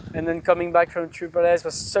 And then coming back from Triple S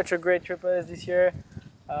was such a great Triple S this year.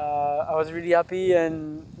 I was really happy,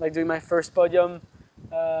 and like doing my first podium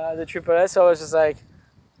at the Triple S. So I was just like,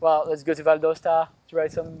 well, let's go to Valdosta to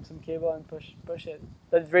ride some cable and push it.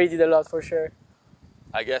 That really did a lot for sure.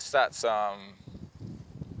 I guess that's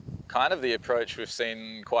kind of the approach we've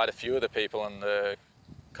seen quite a few of the people in the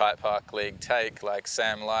Kite Park League take, like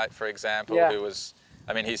Sam Light, for example, who was,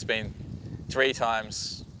 I mean, he's been 3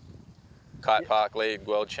 times Kite Park League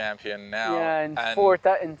world champion now. Yeah,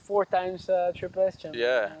 and 4 times Triple S champion.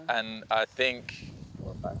 Yeah, and I think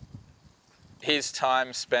 4 or 5. his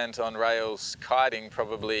time spent on rails kiting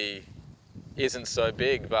probably isn't so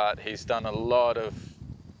big, but he's done a lot of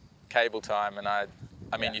cable time, and I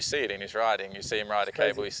mean, you see it in his riding. You see him ride a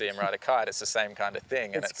cable, you see him ride a kite. It's the same kind of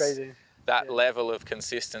thing, and It's crazy. That level of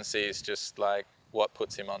consistency is just like what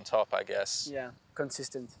puts him on top, I guess. Yeah,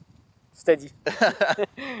 consistent, steady,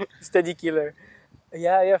 steady killer.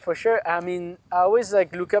 Yeah, for sure. I mean, I always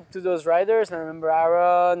like look up to those riders, and I remember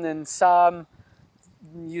Aaron and Sam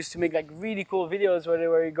used to make like really cool videos where they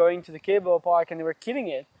were going to the cable park and they were killing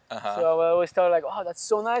it. So I always thought like, oh, that's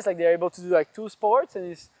so nice. Like they're able to do like 2 sports,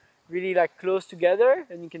 and it's really like close together,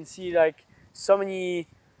 and you can see like so many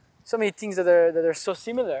things that are so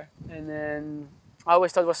similar. And then I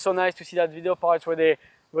always thought it was so nice to see that video parts where they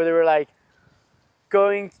were like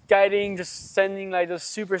going kiting, just sending like those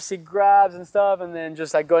super sick grabs and stuff, and then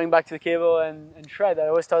just like going back to the cable and shred. I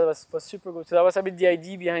always thought it was super good. So that was a bit the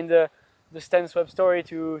idea behind the Stance Webstory,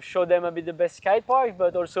 to show them a bit the best kite park,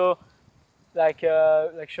 but also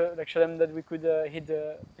show them that we could hit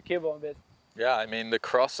the cable a bit. Yeah, I mean the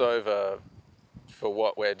crossover for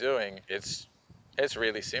what we're doing, it's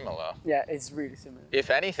really similar. Yeah, it's really similar. If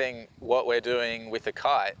anything, what we're doing with the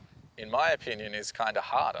kite, in my opinion, is kind of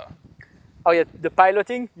harder. Oh yeah, the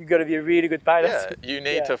piloting, you got to be a really good pilot. Yeah, you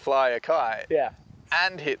need to fly a kite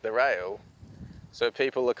and hit the rail. So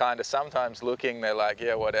people are kind of sometimes looking, they're like,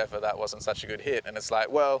 yeah, whatever, that wasn't such a good hit. And it's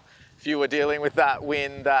like, well, if you were dealing with that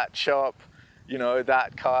wind, that chop, you know,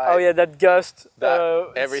 that kite. Oh yeah, that gust.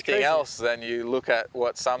 Everything else, then you look at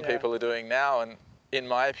what some people are doing now, and in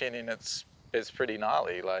my opinion, it's pretty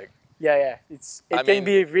gnarly. Like, yeah, it can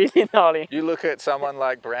be really gnarly. You look at someone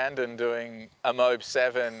like Brandon doing a Mobe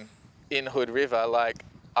 7 in Hood River. Like,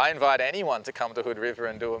 I invite anyone to come to Hood River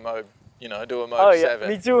and do a Mobe, do a Mobe 7.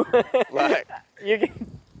 Me too. Like, you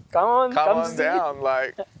can come on down.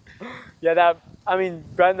 Like, yeah,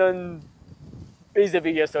 Brandon is the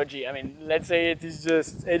biggest OG. I mean, let's say it's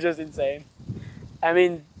just insane. I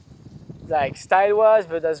mean, like style-wise,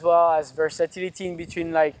 but as well as versatility in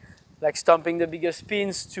between, like stomping the biggest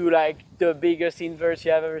spins to like the biggest inverts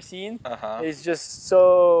you have ever seen. It's just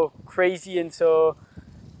so crazy, and so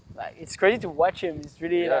like it's crazy to watch him. It's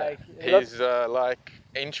really he's like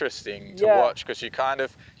interesting to watch, because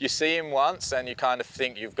you see him once and you kind of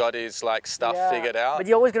think you've got his like stuff figured out, but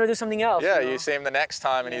you're always gonna do something else. Yeah, you see him the next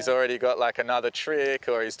time and he's already got like another trick,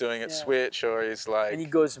 or he's doing it switch, or he's like, and he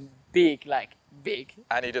goes big,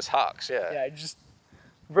 and he just hucks. Just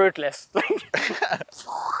ruthless.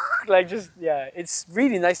 It's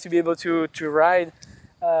really nice to be able to ride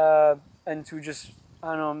and to just,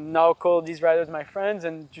 I don't know, now call these riders my friends,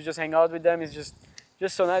 and to just hang out with them is just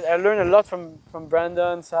so nice. I learned a lot from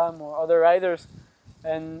Brandon, Sam, or other riders,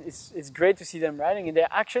 and it's great to see them riding. And they're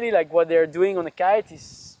actually, like, what they're doing on the kite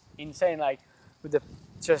is insane, like with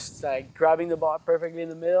just like grabbing the bar perfectly in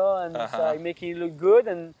the middle and just, like making it look good,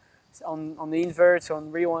 and on the inverts,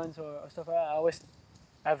 on rewinds or stuff like that. I always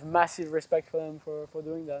have massive respect for them for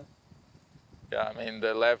doing that. Yeah, I mean,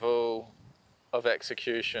 the level of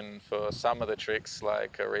execution for some of the tricks,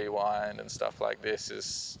 like a rewind and stuff like this,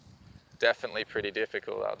 is definitely pretty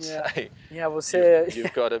difficult, I'd say. Yeah, we'll say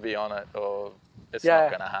you've got to be on it, or it's not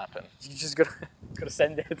going to happen. You just gotta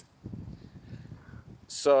send it.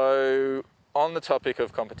 So, on the topic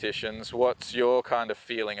of competitions, what's your kind of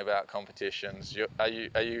feeling about competitions? Are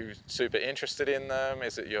you super interested in them?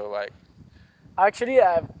 Is it your like? Actually,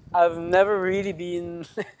 I've never really been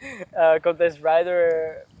a contest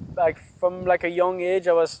rider. Like from like a young age,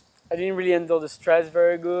 I didn't really handle the stress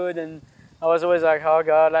very good, and I was always like, oh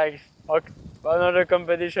god, like another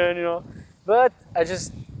competition, But I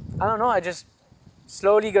don't know, I just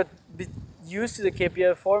slowly got a bit used to the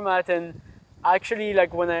KPL format, and actually,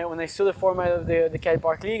 like when I saw the format of the Kite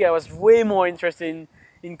Park League, I was way more interested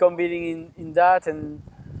in competing in that, and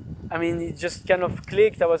I mean, it just kind of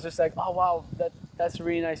clicked. I was just like, oh wow, that's a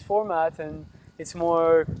really nice format, and it's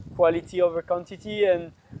more quality over quantity.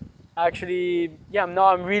 And actually, now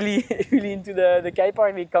I'm really really into the Kite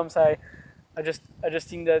Park League comps. I just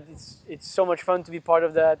think that it's so much fun to be part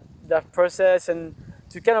of that process, and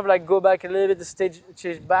to kind of like go back a little bit, the stage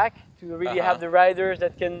back, to really have the riders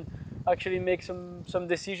that can actually make some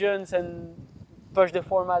decisions and push the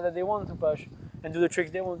format that they want to push, and do the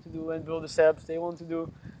tricks they want to do, and build the setups they want to do.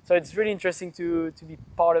 So it's really interesting to be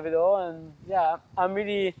part of it all, and I'm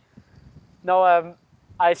really now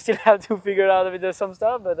I still have to figure out a bit of some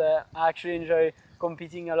stuff, but I actually enjoy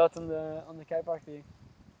competing a lot on the Kite Park League.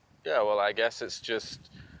 Yeah, well, I guess it's just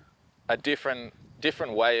a different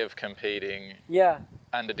way of competing. Yeah.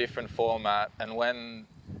 And a different format, and when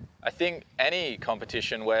I think any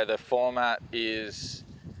competition where the format is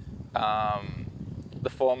the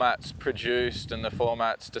format's produced and the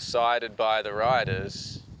format's decided by the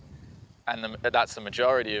riders, and that's the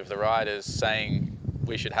majority of the riders saying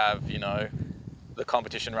we should have, the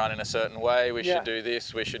competition run in a certain way, we should do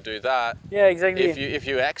this, we should do that. Yeah, exactly. If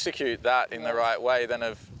you execute that in the right way, then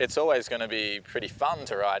it's always going to be pretty fun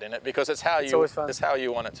to ride in it, because it's how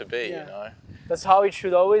you want it to be, That's how it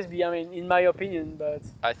should always be, I mean, in my opinion, but...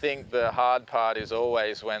 I think the hard part is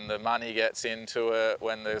always when the money gets into it,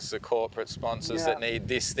 when there's the corporate sponsors that need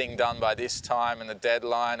this thing done by this time and the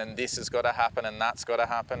deadline, and this has got to happen and that's got to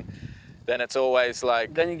happen. Then it's always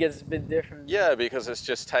like... Then it gets a bit different. Yeah, because it's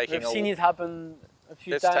just taking... We've seen it happen a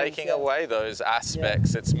few times. It's taking away those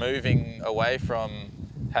aspects. It's moving away from,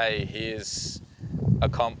 hey, here's a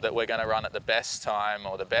comp that we're going to run at the best time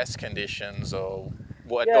or the best conditions, or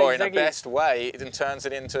in a best way, it turns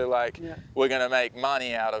it into like, we're going to make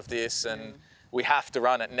money out of this, and we have to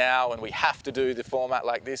run it now, and we have to do the format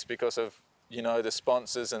like this because of, the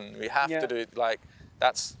sponsors, and we have to do it like,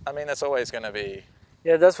 I mean, that's always going to be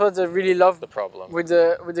Yeah, that's what I really love the problem. with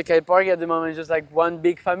the kite park at the moment. It's just like one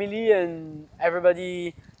big family, and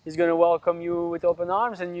everybody is gonna welcome you with open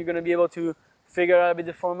arms, and you're gonna be able to figure out a bit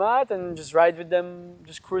the format and just ride with them,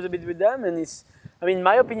 just cruise a bit with them. And it's, I mean, in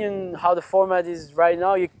my opinion, how the format is right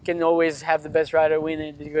now, you can always have the best rider win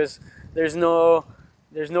it, because there's no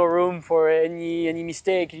room for any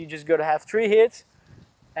mistake. You just gotta have 3 hits,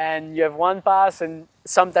 and you have 1 pass. And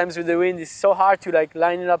sometimes with the wind, it's so hard to like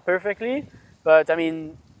line it up perfectly. But I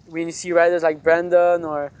mean, when you see riders like Brandon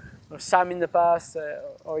or Sam in the past,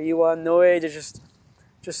 or Iwan, Noe, they're just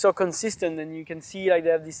so consistent, and you can see like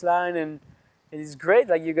they have this line, and it's great.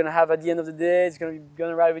 Like you're gonna have at the end of the day, it's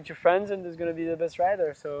gonna ride with your friends, and there's gonna be the best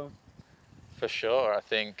rider. So for sure, I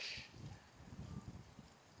think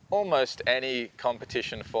almost any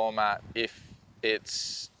competition format, if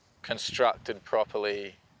it's constructed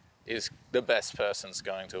properly, is the best person's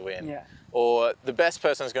going to win. yeah, Or the best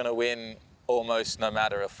person's going to win almost no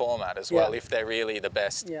matter a format as well, Yeah. if they're really the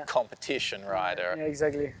best Yeah. competition rider. yeah,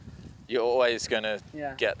 exactly. You're always going to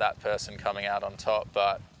Yeah. get that person coming out on top.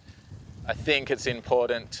 But I think it's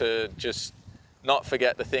important to just not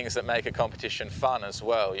forget the things that make a competition fun as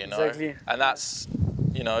well, you know. Exactly. And that's,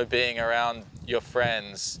 you know, being around your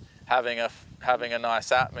friends, having a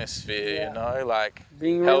nice atmosphere, Yeah. you know, like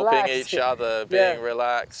Being helping relaxed. each other, Yeah. being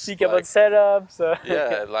relaxed. Speak like, about setups.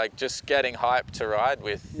 yeah, like just getting hyped to ride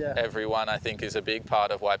with Yeah. everyone, I think, is a big part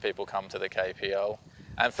of why people come to the KPL.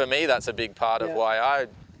 And for me, that's a big part of Yeah. why I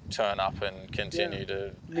turn up and continue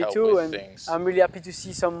to Me help too, with and things. I'm really happy to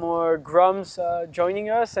see some more Groms joining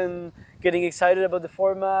us and getting excited about the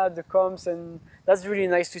format, the comps, and that's really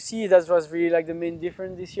nice to see. That was really like the main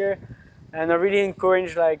difference this year. And I really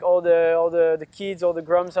encourage like all the kids, all the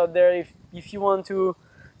Groms out there, if you want to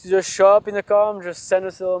just show up in the comp, just send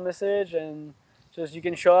us a little message, and just you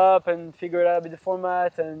can show up and figure out a bit the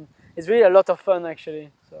format, and it's really a lot of fun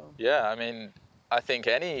actually. So Yeah, I mean, I think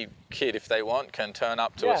any kid, if they want, can turn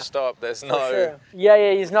up to Yeah, a stop. There's for no... sure. Yeah,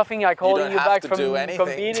 it's nothing like You holding don't you have back to from do anything.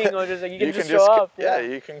 competing, or just like you can just can show up. Yeah,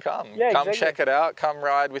 you can come. Yeah, Come exactly. check it out, come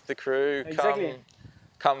ride with the crew, Exactly.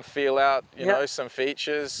 come feel out, you Yeah. know, some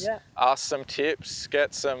features, Yeah. ask some tips,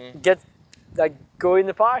 get some... Go in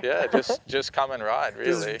the park. Yeah, just come and ride,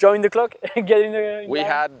 really. Just join the clock, get in the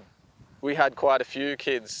We had quite a few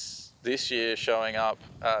kids this year showing up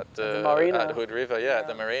at the marina. at Hood River, at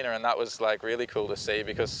the marina, and that was like really cool to see,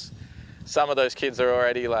 because some of those kids are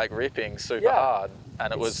already like ripping super Yeah. hard,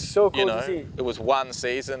 and it was so cool you to know, see. it was one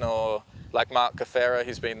season. Or like Mark Cafera,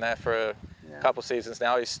 he's been there for a couple seasons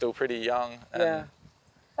now. He's still pretty young. And Yeah.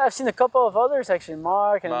 I've seen a couple of others actually,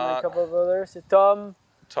 Mark and a couple of others, Tom.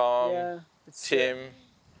 Tom, Yeah. Tim.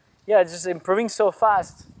 Yeah, it's just improving so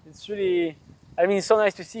fast. It's really, I mean, it's so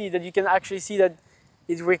nice to see that you can actually see that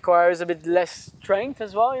it requires a bit less strength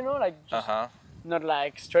as well, you know, like just not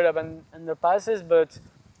like straight up and the passes, but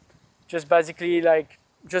just basically like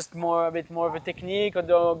just a bit more of a technique, or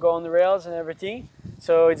go on the rails and everything.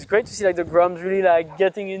 So it's great to see like the Groms really like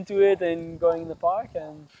getting into it and going in the park,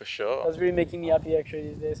 and For sure. that's really making me happy actually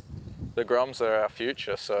these days. The Groms are our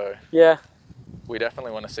future, so Yeah, we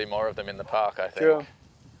definitely want to see more of them in the park, I think. true.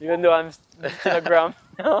 Even though I'm still a Grom.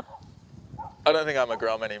 I don't think I'm a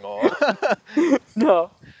Grom anymore.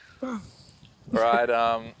 No. Right,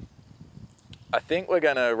 I think we're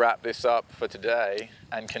going to wrap this up for today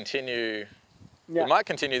and continue. Yeah. We might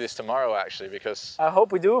continue this tomorrow, actually, because I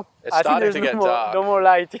hope we do. It's I think starting there's to get no more, dark. No more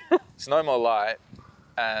light. it's no more light,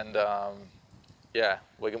 and yeah,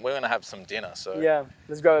 we're going to have some dinner. So Yeah,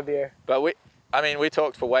 let's grab a beer. But we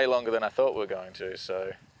talked for way longer than I thought we were going to. So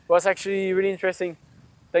It was actually really interesting.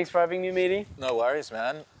 Thanks for having me, matey. no worries,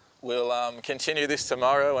 man. We'll continue this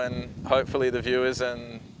tomorrow, and hopefully the viewers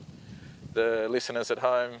and the listeners at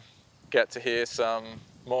home get to hear some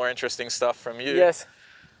more interesting stuff from you. Yes.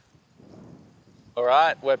 All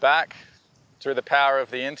right, we're back through the power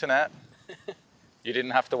of the internet. You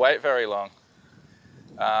didn't have to wait very long.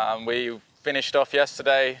 We finished off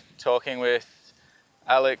yesterday talking with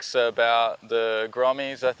Alex about the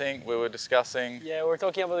Grommies, I think we were discussing. Yeah, we're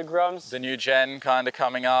talking about the Groms. The new gen kind of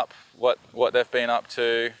coming up, what they've been up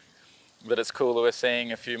to, but it's cool that we're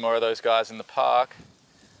seeing a few more of those guys in the park.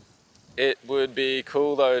 It would be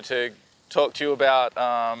cool though to talk to you about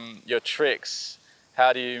your tricks.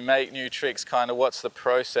 How do you make new tricks? Kind of what's the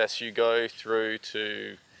process you go through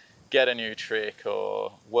to get a new trick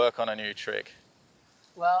or work on a new trick?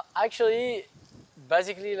 Well, actually,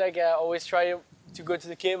 basically, like I always try to go to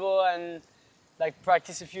the cable and like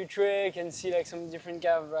practice a few tricks and see like some different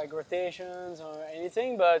kind of like rotations or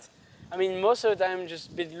anything. But I mean, most of the time,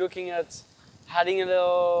 just been looking at adding a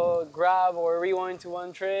little grab or rewind to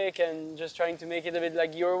one trick and just trying to make it a bit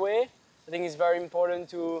like your way. I think it's very important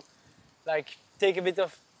to like take a bit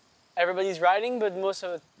of everybody's riding, but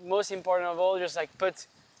most important of all, just like put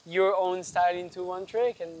your own style into one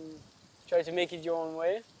trick and try to make it your own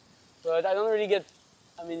way. But I don't really get,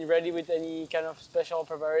 ready with any kind of special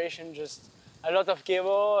preparation, just a lot of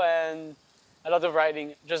cable and a lot of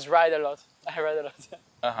riding. Just ride a lot. I ride a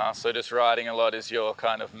lot. So just riding a lot is your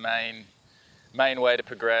kind of main way to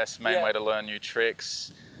progress, main way to learn new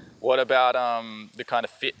tricks. What about the kind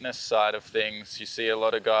of fitness side of things? You see a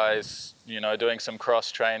lot of guys, doing some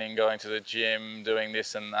cross training, going to the gym, doing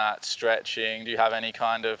this and that, stretching. Do you have any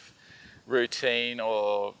kind of routine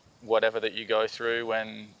or whatever that you go through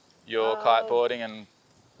when you're kiteboarding and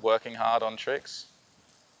working hard on tricks?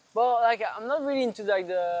 Well, like I'm not really into like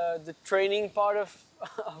the training part of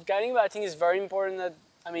kiting, but I think it's very important that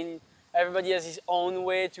everybody has his own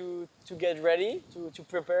way to get ready, to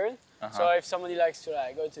prepare. So if somebody likes to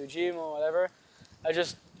like go to the gym or whatever,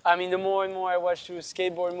 the more and more I watch through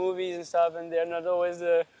skateboard movies and stuff, and they're not always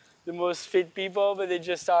the most fit people, but they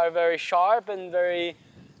just are very sharp and very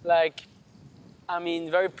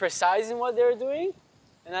very precise in what they're doing.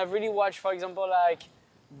 And I've really watched, for example, like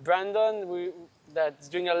Brandon, that's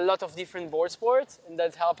doing a lot of different board sports, and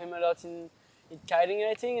that helped him a lot in kiting,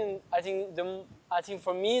 I think. And I think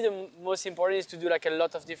for me the most important is to do like a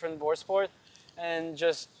lot of different board sports and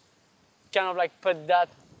just kind of like put that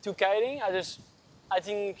to kiting. I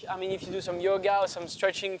think if you do some yoga or some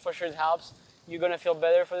stretching, for sure it helps. You're gonna feel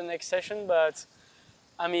better for the next session. But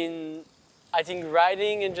I think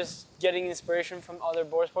riding and just getting inspiration from other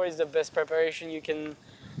board sports is the best preparation you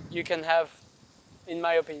can have, in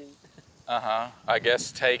my opinion. I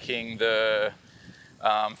guess taking the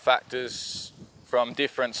factors from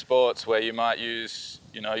different sports where you might use,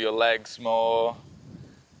 your legs more,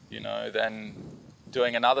 than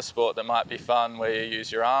doing another sport that might be fun where you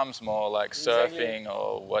use your arms more, like surfing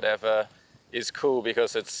or whatever, is cool,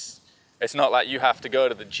 because it's not like you have to go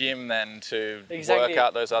to the gym then to work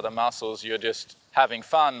out those other muscles. You're just having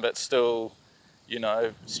fun, but still,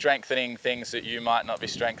 strengthening things that you might not be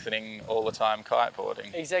strengthening all the time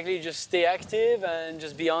kiteboarding. Exactly, just stay active and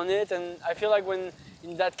just be on it. And I feel like when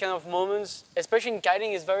in that kind of moments, especially in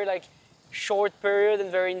kiting, it's very like short period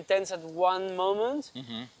and very intense at one moment.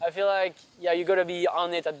 I feel like, you gotta be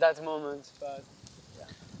on it at that moment. But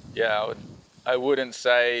I wouldn't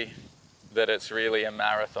say that it's really a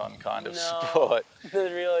marathon kind of sport.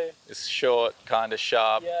 Not really. It's short, kind of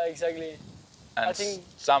sharp. Yeah, exactly. And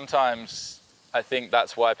sometimes I think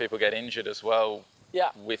that's why people get injured as well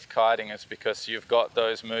with kiting, is because you've got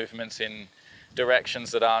those movements in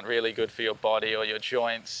directions that aren't really good for your body or your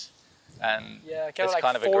joints. And it's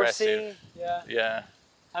kind of aggressive. Yeah.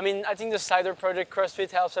 I think the Slider Project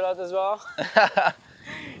CrossFit helps a lot as well.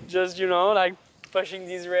 Just, like pushing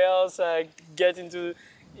these rails, get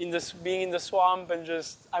being in the swamp and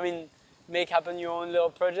just, make happen your own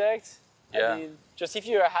little project. Just if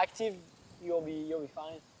you're active, you'll be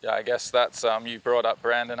fine. Yeah, I guess that's, you brought up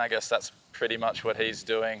Brandon, I guess that's pretty much what he's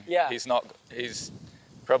doing. Yeah. He's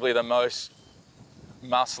probably the most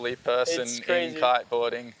muscly person in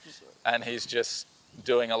kiteboarding, and he's just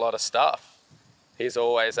doing a lot of stuff. He's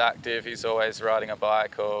always active, he's always riding a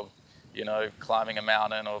bike or, climbing a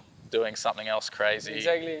mountain or doing something else crazy.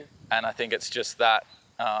 Exactly. And I think it's just that,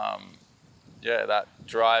 that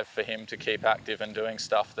drive for him to keep active and doing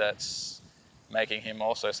stuff that's making him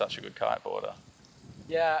also such a good kiteboarder.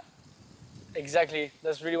 Yeah, exactly.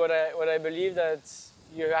 That's really what I believe, that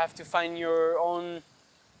you have to find your own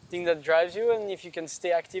thing that drives you, and if you can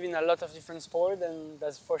stay active in a lot of different sports, then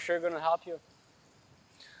that's for sure going to help you.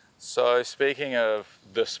 So speaking of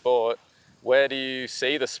the sport, where do you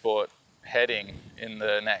see the sport heading in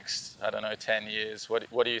the next, 10 years?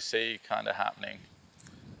 What do you see kind of happening?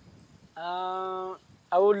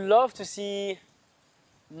 I would love to see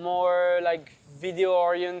more like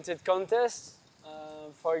video-oriented contests.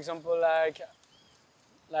 For example,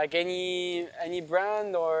 like any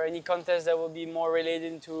brand or any contest that will be more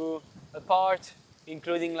related to a part,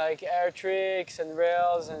 including like air tricks and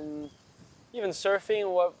rails and even surfing,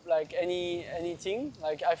 or like anything.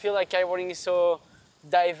 Like I feel like kiteboarding is so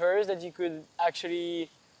diverse that you could actually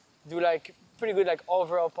do like pretty good like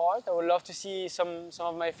overall part. I would love to see some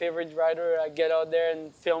of my favorite riders get out there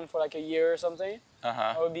and film for like a year or something.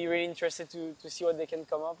 I would be really interested to see what they can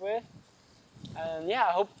come up with. And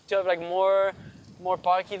I hope to have like more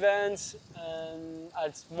park events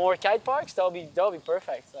and more kite parks. That'll be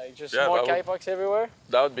perfect. Like just more kite parks everywhere.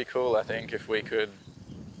 That would be cool, I think, if we could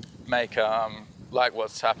make like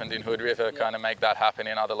what's happened in Hood River, kind of make that happen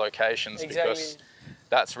in other locations. Exactly. Because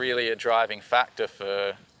that's really a driving factor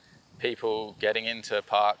for people getting into a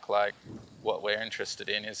park like what we're interested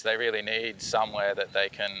in, is they really need somewhere that they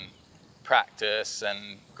can practice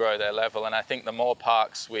and grow their level. And I think the more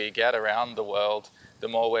parks we get around the world, the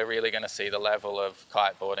more we're really going to see the level of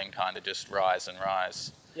kiteboarding kind of just rise and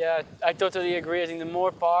rise. Yeah, I totally agree. I think the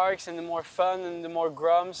more parks and the more fun and the more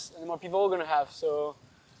Groms and the more people we're going to have. So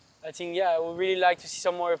I think, yeah, I would really like to see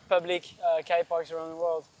some more public kite parks around the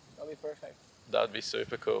world. That would be perfect. That would be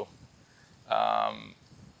super cool.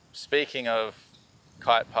 Speaking of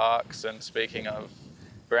kite parks and speaking of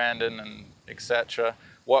Brandon and etc.,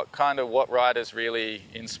 what riders really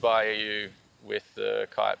inspire you with the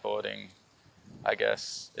kiteboarding? I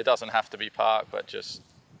guess it doesn't have to be park, but just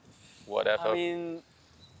whatever. I mean,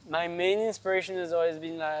 my main inspiration has always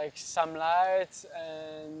been like Sam Light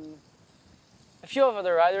and a few of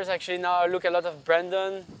other riders. Actually, now I look a lot of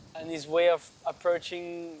Brandon and his way of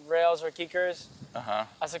approaching rails or kickers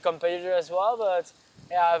as a competitor as well. But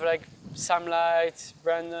yeah, I have like Sam Light,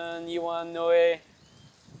 Brandon, Ewan, Noe,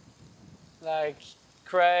 like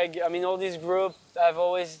Craig. I mean, all this group. I've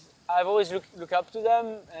always look up to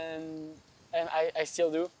them, and I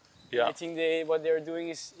still do. Yeah. I think what they're doing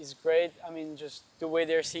is great. I mean, just the way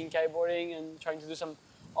they're seeing kiteboarding and trying to do some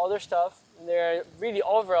other stuff. And they're really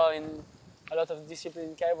overall in a lot of discipline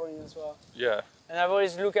in kiteboarding as well. Yeah. And I've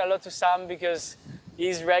always looked a lot to Sam because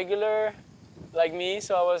he's regular, like me.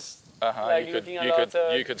 So I was looking a lot.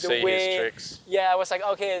 You could see his tricks. Yeah, I was like,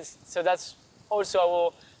 okay, so that's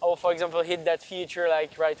also I will for example hit that feature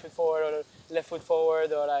like right foot forward or left foot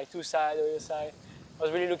forward or like two side or your side. I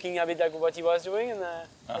was really looking a bit like what he was doing, and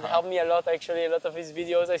it helped me a lot. Actually, a lot of his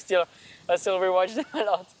videos, I still rewatch them a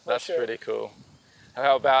lot. That's pretty cool.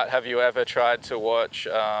 How about, have you ever tried to watch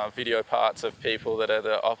video parts of people that are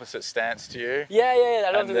the opposite stance to you? Yeah,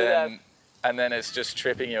 I love to do that. And then it's just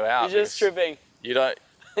tripping you out. You're just tripping. You don't,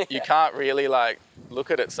 you can't really like look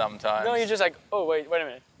at it sometimes. No, you're just like, oh wait a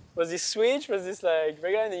minute. Was this switch? Was this like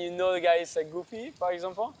regular? And then you know the guy is like goofy, for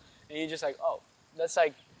example, and you're just like, oh, that's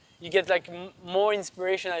like. You get like more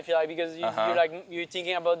inspiration, I feel like, because you're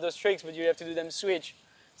thinking about those tricks, but you have to do them switch.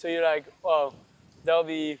 So you're like, oh, that'll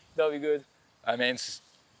be good. I mean,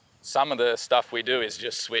 some of the stuff we do is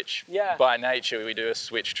just switch. Yeah. By nature, we do a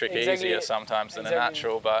switch trick easier sometimes than a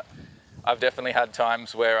natural. But I've definitely had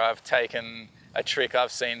times where I've taken a trick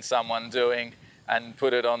I've seen someone doing and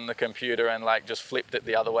put it on the computer and like just flipped it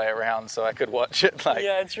the other way around so I could watch it. Like,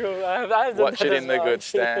 yeah, true. I've done watch it in the good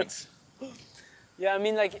stance. Yeah,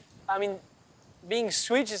 I mean, being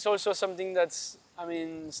switch is also something that's,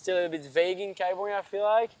 still a bit vague in kiteboarding, I feel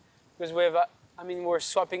like, because we're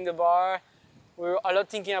swapping the bar. We're a lot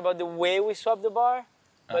thinking about the way we swap the bar,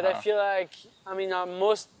 but I feel like, I'm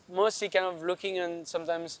mostly kind of looking and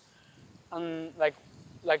sometimes on like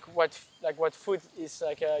what foot is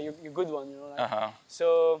like your good one, you know. Like,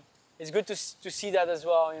 so it's good to see that as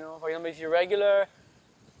well, you know. For example, if you're regular,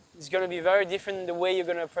 it's going to be very different the way you're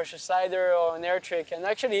going to approach a slider or an air trick. And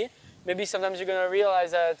actually, maybe sometimes you're going to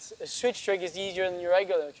realize that a switch trick is easier than your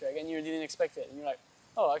regular trick and you didn't expect it. And you're like,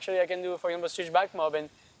 oh, actually I can do, for example, switch back mob and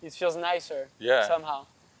it feels nicer somehow.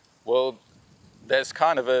 Well, there's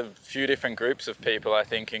kind of a few different groups of people, I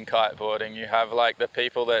think, in kiteboarding. You have like the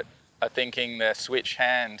people that are thinking their switch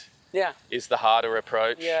hand is the harder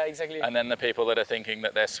approach. Yeah, exactly. And then the people that are thinking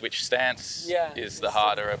that their switch stance is the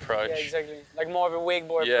harder approach. Yeah, exactly. Like more of a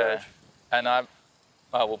wakeboard approach. And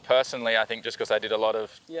well, personally, I think just because I did a lot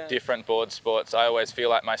of different board sports, I always feel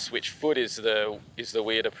like my switch foot is the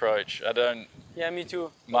weird approach. I don't. Yeah, me too.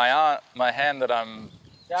 My hand that I'm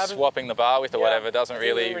swapping the bar with or whatever doesn't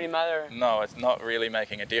really matter. No, it's not really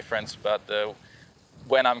making a difference. But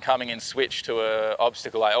when I'm coming in switch to an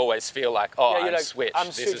obstacle, I always feel like, oh, I'm switch.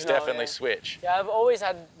 This is definitely switch. Yeah, I've always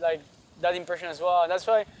had like that impression as well. And that's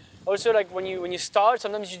why also like when you start,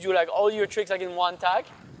 sometimes you do like all your tricks like in one tack,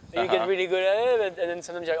 and you get really good at it. And then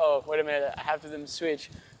sometimes you're like, oh, wait a minute, I have to them switch.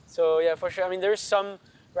 So yeah, for sure. There's some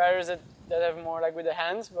riders that have more like with the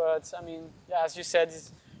hands, but yeah, as you said,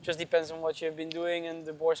 it just depends on what you've been doing and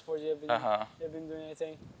the board sport you've been doing, I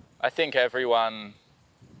think. I think everyone,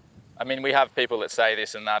 we have people that say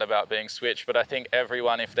this and that about being switch, but I think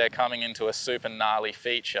everyone, if they're coming into a super gnarly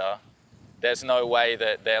feature, there's no way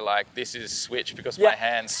that they're like, this is switch because my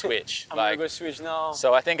hands switch. I'm gonna go switch now.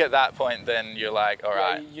 So I think at that point, then you're like, all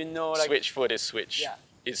right, you know, like, switch foot is switch,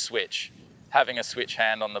 is switch. Having a switch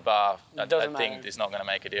hand on the bar, I think is not going to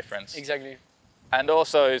make a difference. Exactly. And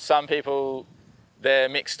also some people, they're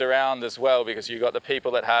mixed around as well, because you've got the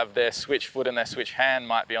people that have their switch foot and their switch hand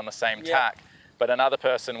might be on the same tack, but another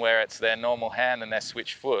person where it's their normal hand and their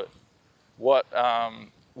switch foot. What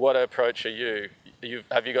approach are you?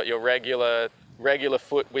 Have you got your regular regular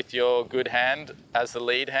foot with your good hand as the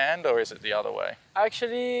lead hand, or is it the other way?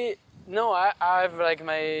 Actually, no, I have like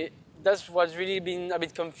that's what's really been a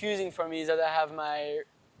bit confusing for me, is that I have my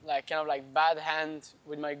like kind of like bad hand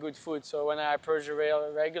with my good foot. So when I approach the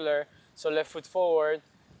rail regular, so left foot forward,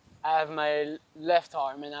 I have my left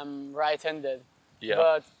arm and I'm right-handed. Yeah.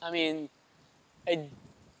 But I mean,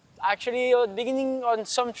 actually at the beginning on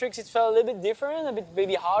some tricks it felt a little bit different, a bit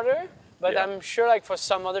maybe harder. But Yeah. I'm sure like for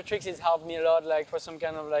some other tricks it helped me a lot, like for some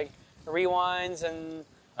kind of like rewinds and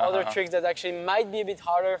other tricks that actually might be a bit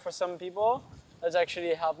harder for some people. That's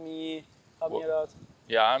actually helped me a lot.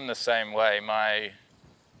 Yeah, I'm the same way. My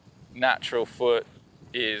natural foot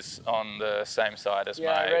is on the same side as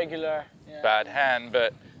my regular bad hand,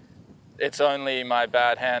 but it's only my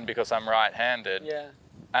bad hand because I'm right-handed. Yeah.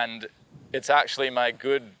 And it's actually my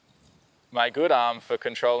good arm for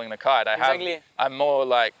controlling the kite. I'm more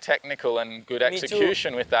like technical and good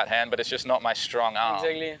execution with that hand, but it's just not my strong arm.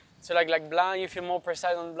 Exactly. So like blind, you feel more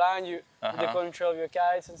precise on blind, you the control of your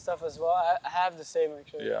kites and stuff as well. I have the same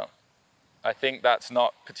actually. Yeah. I think that's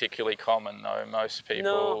not particularly common though. Most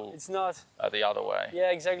people it's not. Are the other way.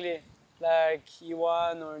 Yeah, exactly. Like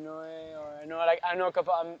Iwan or Noe, or I know a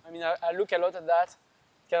couple. I look a lot at that.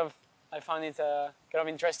 Kind of, I find it kind of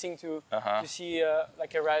interesting to see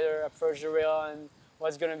like a rider approach the rail and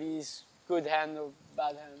what's gonna be his good hand or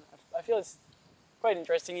bad hand. I feel it's quite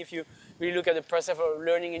interesting if you really look at the process of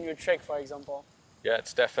learning a new trick, for example. Yeah,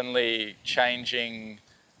 it's definitely changing.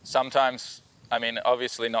 Sometimes, I mean,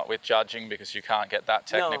 obviously not with judging because you can't get that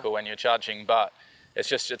technical when you're judging, but it's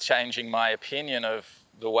just changing my opinion of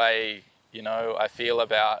the way, you know, I feel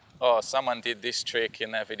about, oh, someone did this trick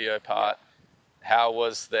in their video part. How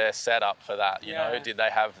was their setup for that? You know, did they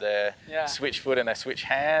have their switch foot and their switch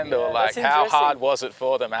hand, or like how hard was it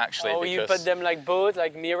for them actually? Or you put them like both,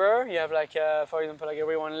 like mirror. You have like, for example, like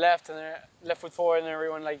everyone left and left foot forward, and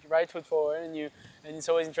everyone like right foot forward, and it's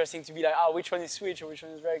always interesting to be like, oh, which one is switch or which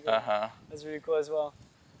one is regular. That's really cool as well.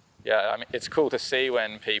 Yeah, I mean, it's cool to see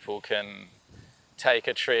when people can take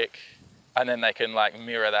a trick and then they can like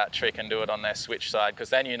mirror that trick and do it on their switch side, because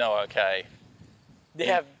then you know, okay,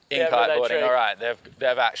 in kiteboarding, all right,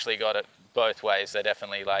 they've actually got it both ways. They're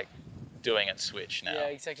definitely like doing it switch now. Yeah,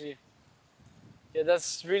 exactly. Yeah,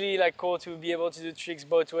 that's really like cool to be able to do tricks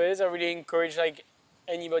both ways. I really encourage like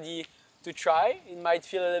anybody to try. It might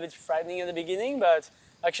feel a little bit frightening at the beginning, but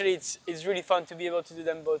actually it's really fun to be able to do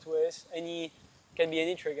them both ways. Can be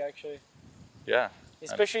any trick actually. Yeah.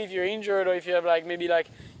 Especially if you're injured, or if you have like maybe like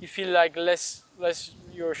you feel like less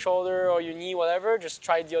your shoulder or your knee, whatever, just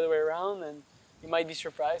try it the other way around and you might be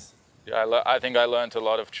surprised. Yeah, I think I learned a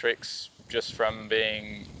lot of tricks just from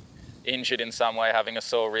being injured in some way, having a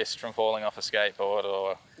sore wrist from falling off a skateboard,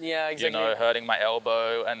 or you know, hurting my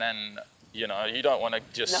elbow, and then you know, you don't want to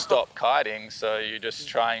just stop kiting, so you're just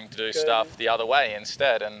trying to do stuff the other way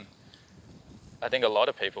instead. And I think a lot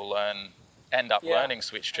of people end up learning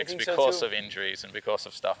switch tricks because of injuries and because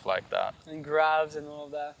of stuff like that. And grabs and all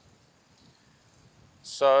of that.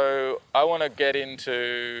 So I want to get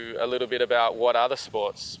into a little bit about what other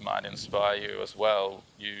sports might inspire you as well.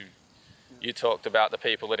 You talked about the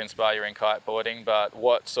people that inspire you in kiteboarding, but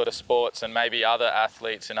what sort of sports and maybe other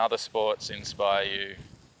athletes in other sports inspire you,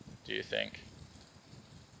 do you think?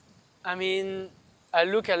 I mean, I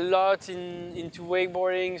look a lot into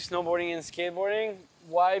wakeboarding, snowboarding and skateboarding.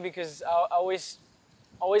 Why? Because I always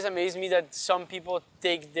amazed me that some people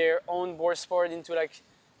take their own board sport into like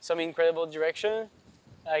some incredible direction.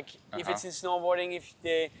 Like if it's in snowboarding, if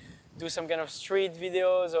they do some kind of street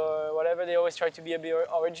videos or whatever, they always try to be a bit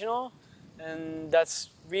original. And that's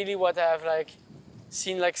really what I have like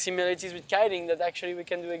seen like similarities with kiting, that actually we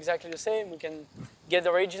can do exactly the same. We can get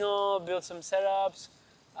original, build some setups,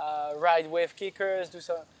 ride wave kickers, do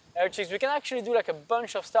some air tricks. We can actually do like a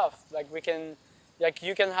bunch of stuff. Like we can, like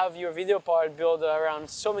you can have your video part build around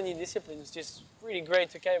so many disciplines. It's just really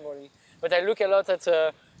great to kiteboarding. But I look a lot at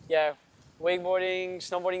wakeboarding,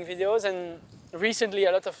 snowboarding videos, and recently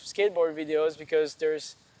a lot of skateboard videos, because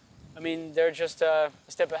they're just a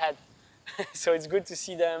step ahead. So it's good to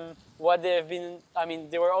see them, what they have been. I mean,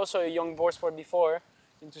 they were also a young board sport before,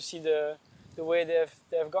 and to see the way they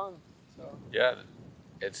have gone. So. Yeah,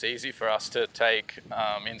 it's easy for us to take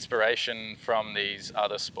inspiration from these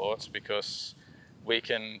other sports because we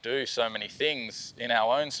can do so many things in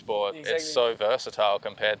our own sport. Exactly. It's so versatile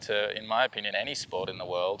compared to, in my opinion, any sport in the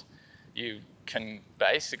world. You can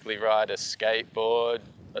basically ride a skateboard,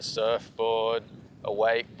 a surfboard, a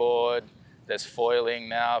wakeboard. There's foiling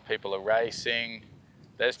now, people are racing.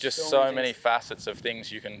 There's just so many facets of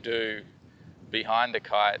things you can do behind a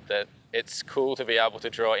kite that it's cool to be able to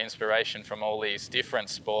draw inspiration from all these different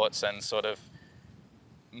sports and sort of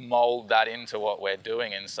mold that into what we're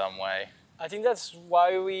doing in some way. I think that's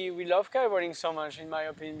why we love kiteboarding so much, in my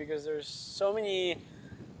opinion, because there's so many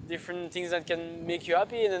different things that can make you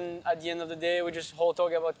happy, and then at the end of the day, we just whole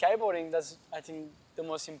talk about kiteboarding. That's, I think, the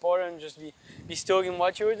most important. Just be stoked in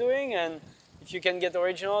what you're doing, and if you can get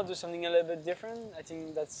original, do something a little bit different, I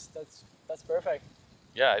think that's perfect.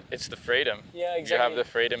 Yeah, it's the freedom. Yeah, exactly. You have the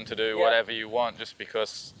freedom to do whatever you want, just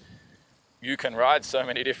because you can ride so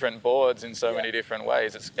many different boards in so many different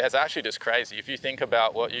ways. It's actually just crazy. If you think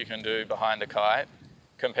about what you can do behind a kite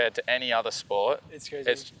compared to any other sport, it's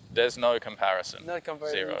crazy. There's no comparison. No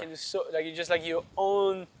comparison. Zero. You can just like your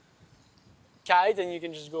own kite, and you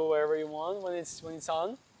can just go wherever you want when it's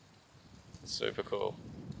on. Super cool.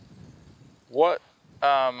 What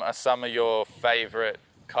are some of your favorite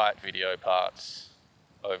kite video parts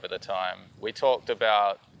over the time? We talked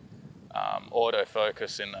about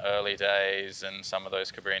autofocus in the early days and some of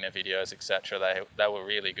those Cabrina videos, etc. They were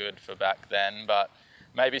really good for back then, but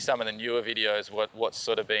maybe some of the newer videos, what's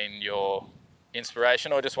sort of been your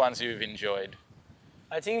inspiration, or just ones you've enjoyed?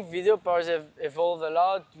 I think video parts have evolved a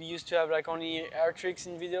lot. We used to have like only air tricks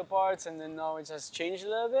in video parts, and then now it has changed a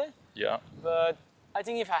little bit. Yeah. But I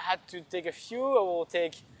think if I had to take a few, I will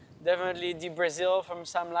take definitely the Brazil from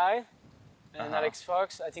Sam Lai and Alex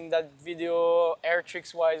Fox. I think that video, air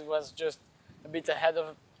tricks wise, was just a bit ahead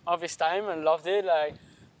of his time. I loved it. Like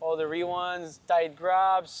all the rewinds, tight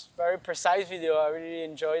grabs, very precise video. I really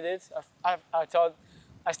enjoyed it.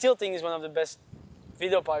 I still think it's one of the best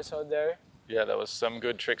video parts out there. Yeah, there was some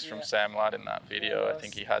good tricks from Sam Ladd in that video. I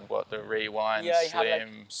think he had the rewind, he slim. had like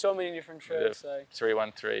so many different tricks. Like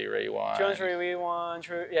 313 rewind. 313 rewind,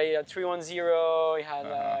 310. He had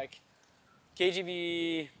like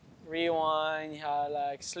KGB rewind. He had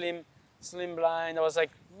like slim blind. That was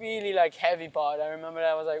like really like heavy part. I remember that.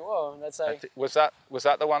 I was like, whoa, that's like. Was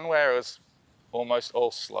that the one where it was almost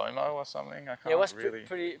all slow mo or something? I can't it was really.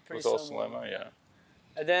 pretty it was all slow mo, yeah.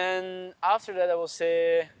 And then after that, I will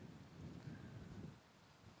say.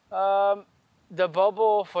 The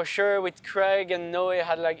bubble for sure with Craig and Noe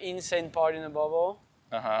had like insane part in the bubble.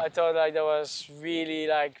 I thought like that was really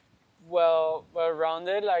like well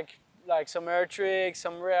rounded, like some air tricks,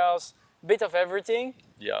 some rails, bit of everything.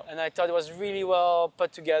 Yeah. And I thought it was really well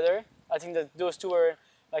put together. I think that those two were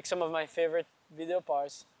like some of my favorite video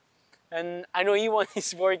parts. And I know Ewan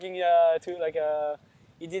is working to like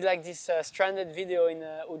he did like this stranded video in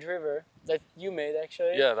Oud River that you made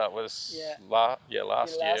actually. Yeah, that was last year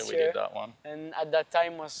we did that one. And at that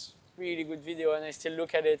time was really good video, and I still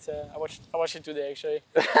look at it. I watched it today actually.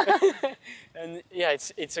 And yeah,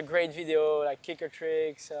 it's a great video, like kicker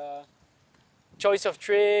tricks, choice of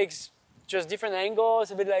tricks, just different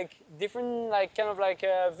angles, a bit like different like kind of like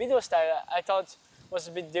video style. I thought was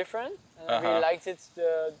a bit different, and I really liked it,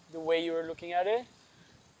 the way you were looking at it.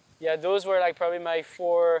 Yeah, those were like probably my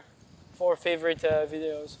four favorite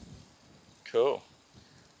videos. Cool.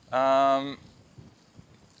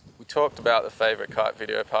 We talked about the favorite kite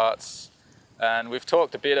video parts, and we've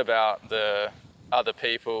talked a bit about the other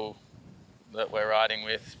people that we're riding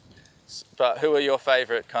with, but who are your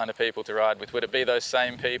favorite kind of people to ride with? Would it be those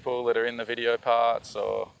same people that are in the video parts,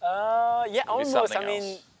 or? Yeah, almost. I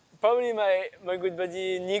mean, probably my good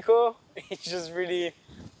buddy Nico. He's just really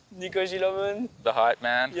Nico Gilomen. The hype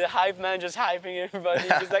man. Yeah, hype man, just hyping everybody.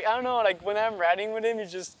 Just like, I don't know, like when I'm riding with him,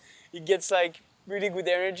 he gets like really good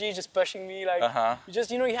energy, just pushing me. Like, you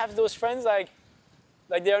just, you have those friends like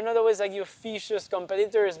they are not always like your just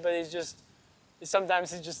competitors, but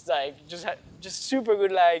sometimes it's just like, just super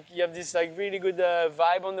good. Like you have this like really good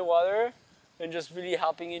vibe on the water and just really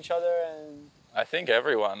helping each other. And I think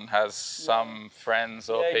everyone has some friends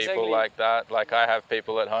or people like that. Like I have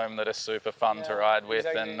people at home that are super fun to ride with,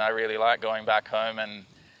 and I really like going back home and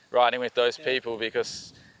riding with those people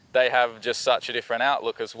because they have just such a different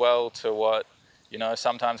outlook as well to what,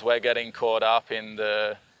 sometimes we're getting caught up in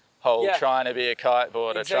the whole trying to be a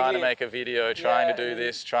kiteboarder, trying to make a video, trying to do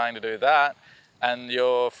this, trying to do that. And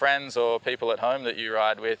your friends or people at home that you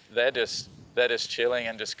ride with, they're just chilling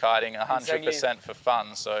and just kiting 100% for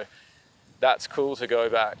fun. So that's cool to go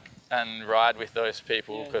back and ride with those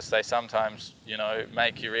people because they sometimes,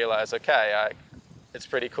 make you realize, okay, it's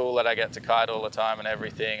pretty cool that I get to kite all the time and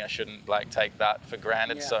everything. I shouldn't like take that for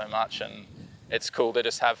granted so much, and it's cool to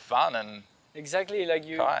just have fun and like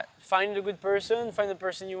you kite. Find a good person, find the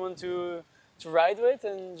person you want to ride with,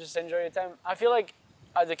 and just enjoy your time. I feel like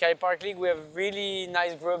at the Kite Park League we have a really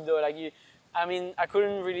nice group though. Like I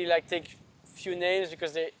couldn't really like take few names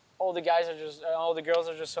because all the girls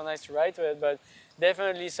are just so nice to ride with, but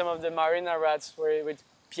definitely some of the Marina rats were with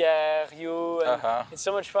Pierre, you, and it's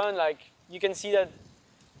so much fun. Like you can see that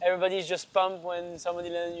everybody's just pumped when somebody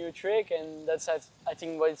learns a new trick, and that's I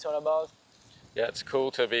think what it's all about. Yeah, it's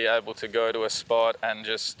cool to be able to go to a spot and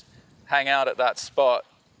just hang out at that spot.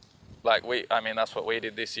 Like I mean, that's what we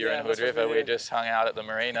did this year in Hood River. We just hung out at the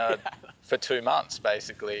marina for 2 months,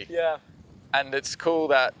 basically. Yeah. And it's cool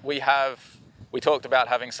that we talked about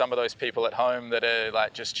having some of those people at home that are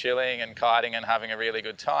like just chilling and kiting and having a really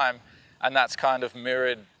good time. And that's kind of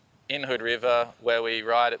mirrored in Hood River, where we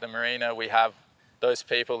ride at the marina. We have those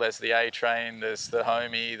people, there's the A-Train, there's the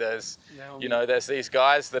homie, there's, you know, there's these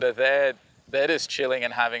guys that are there, they're just chilling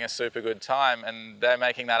and having a super good time, and they're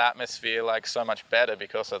making that atmosphere like so much better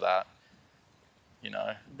because of that, you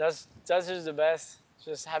know. That's just the best,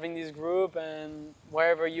 just having this group and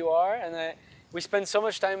wherever you are. And we spend so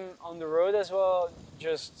much time on the road as well.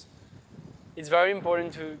 Just, it's very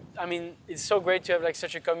important to, I mean, it's so great to have like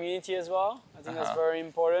such a community as well. I think that's very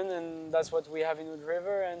important, and that's what we have in Hood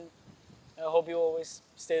River, and I hope you always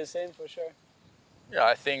stay the same for sure. Yeah,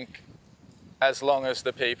 I think as long as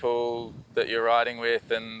the people that you're riding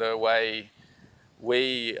with and the way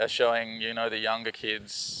we are showing, you know, the younger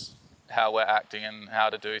kids how we're acting and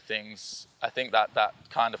how to do things, I think that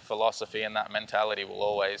kind of philosophy and that mentality will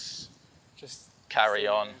always just carry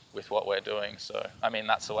on with what we're doing. So, I mean,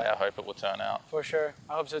 that's the way I hope it will turn out. For sure.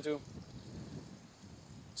 I hope so too.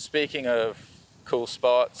 Speaking of cool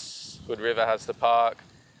spots, Hood River has the park.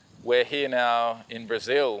 We're here now in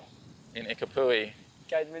Brazil, in Ikapui.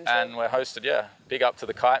 Kite-Mansion. And we're hosted, big up to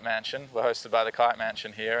the Kite-Mansion. We're hosted by the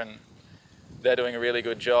Kite-Mansion here, and they're doing a really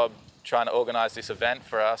good job trying to organise this event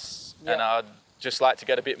for us. Yeah. And I'd just like to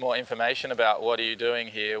get a bit more information about what are you doing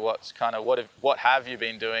here, what have you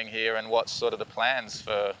been doing here, and what's sort of the plans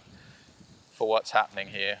for what's happening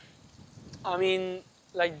here. I mean,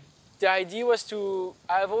 like, the idea was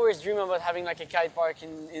I've always dreamed about having like a kite park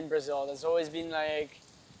in Brazil. That's always been like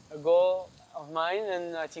a goal of mine,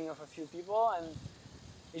 and I think of a few people. And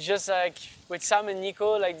it's just like with Sam and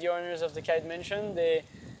Nico, like the owners of the Kite-Mansion,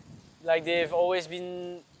 they've always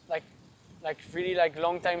been like really like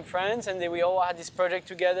long-time friends, and we all had this project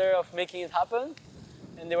together of making it happen.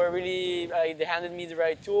 And they were really they handed me the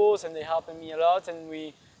right tools, and they helped me a lot. And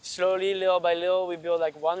we slowly, little by little, we built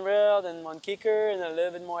like one rail, then one kicker, and a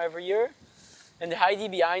little bit more every year. And the idea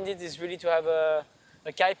behind it is really to have a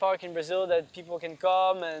kite park in Brazil that people can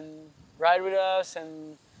come and ride with us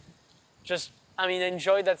and just, I mean,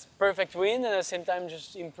 enjoy that perfect wind, and at the same time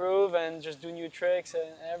just improve and just do new tricks and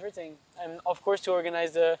everything. And of course, to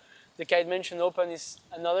organize the Kite-Mansion Open is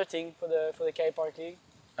another thing for the Kite Park League.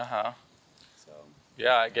 So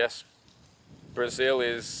yeah, I guess Brazil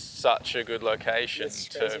is such a good location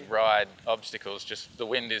to ride obstacles. Just the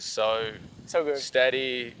wind is so good,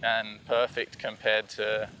 steady and perfect compared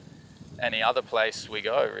to any other place we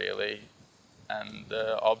go, really. And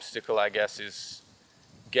the obstacle, I guess, is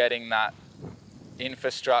getting that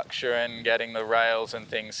infrastructure and getting the rails and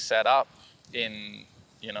things set up in,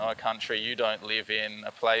 you know, a country you don't live in,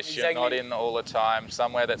 a place you're not in all the time,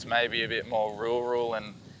 somewhere that's maybe a bit more rural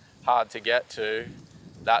and hard to get to.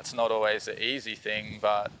 That's not always an easy thing,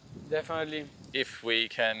 but definitely, if we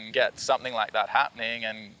can get something like that happening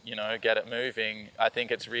and, you know, get it moving, I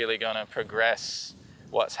think it's really going to progress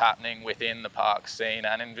what's happening within the park scene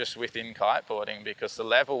and in just within kiteboarding, because the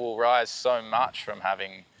level will rise so much from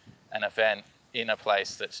having an event in a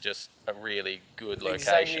place that's just a really good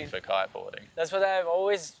location for kiteboarding. That's what I've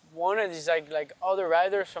always wanted, is like other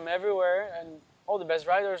riders from everywhere, and all the best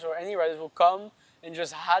riders or any riders will come and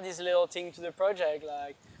just add this little thing to the project,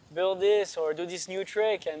 like build this or do this new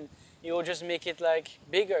trick, and it will just make it like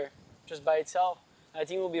bigger just by itself. I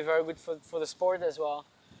think it will be very good for the sport as well.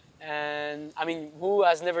 And I mean, who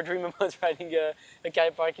has never dreamed about riding a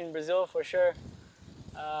kite park in Brazil, for sure.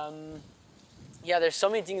 Yeah, there's so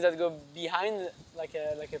many things that go behind like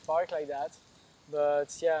a park like that,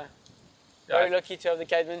 but yeah, very lucky to have the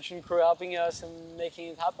Kite-Mansion crew helping us and making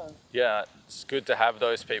it happen. Yeah, it's good to have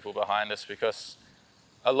those people behind us, because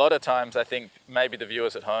a lot of times I think maybe the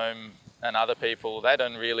viewers at home and other people, they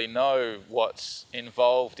don't really know what's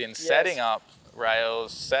involved in setting up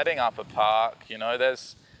rails, setting up a park. You know,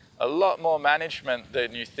 there's a lot more management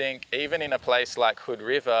than you think, even in a place like Hood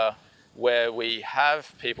River, where we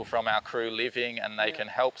have people from our crew living and they can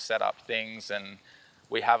help set up things, and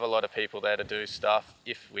we have a lot of people there to do stuff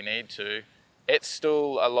if we need to. It's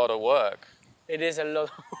still a lot of work. It is a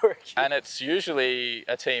lot of work. And it's usually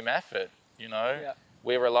a team effort, you know. Yeah.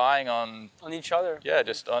 We're relying on each other. Yeah,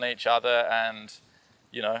 just on each other, and,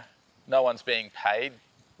 you know, no one's being paid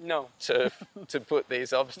to put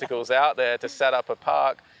these obstacles out there, to set up a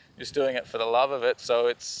park, just doing it for the love of it. So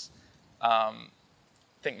it's, I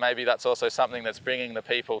think maybe that's also something that's bringing the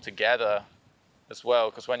people together as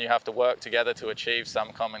well, because when you have to work together to achieve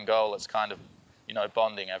some common goal, it's kind of, you know,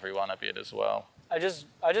 bonding everyone a bit as well. I just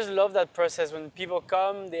love that process when people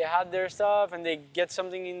come, they have their stuff and they get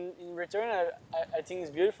something in return. I think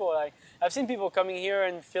it's beautiful. Like, I've seen people coming here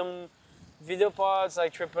and film video pods,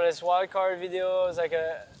 like Triple S wildcard videos, like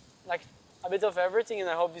a bit of everything, and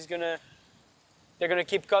I hope they're gonna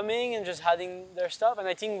keep coming and just adding their stuff. And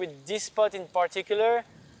I think with this spot in particular,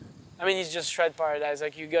 I mean, it's just shred paradise.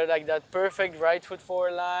 Like, you got like that perfect right foot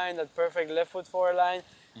forward line, that perfect left foot forward line.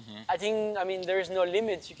 I mean, there is no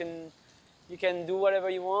limit. You can do whatever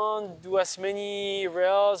you want, do as many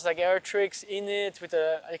rails, like air tricks in it with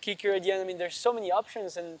a kicker at the end. I mean, there's so many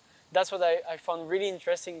options, and that's what I found really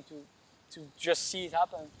interesting to just see it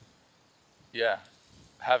happen. Yeah,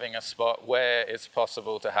 having a spot where it's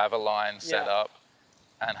possible to have a line set up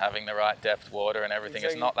and having the right depth water and everything.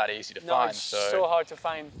 It's not that easy to find. It's so hard to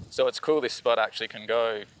find. So it's cool this spot actually can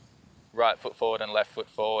go right foot forward and left foot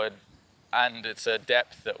forward, and it's a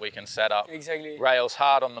depth that we can set up. Exactly. Rails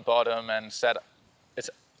hard on the bottom and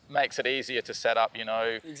makes it easier to set up, you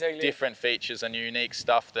know, different features and unique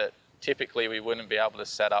stuff that typically we wouldn't be able to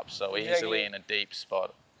set up so easily in a deep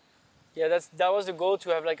spot. Yeah, that was the goal, to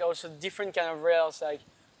have like also different kind of rails, like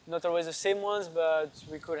not always the same ones, but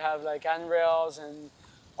we could have like handrails and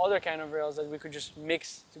other kind of rails that we could just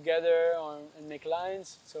mix together and make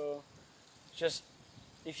lines. So just,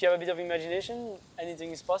 if you have a bit of imagination,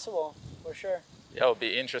 anything is possible, for sure. Yeah, it'll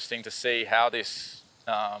be interesting to see how this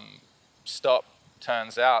stop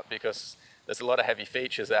turns out, because there's a lot of heavy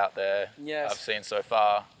features out there I've seen so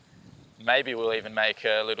far. Maybe we'll even make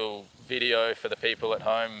a little video for the people at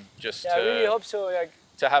home just I really hope so. Like,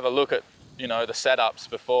 to have a look at, you know, the setups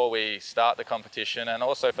before we start the competition, and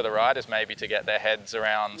also for the riders maybe to get their heads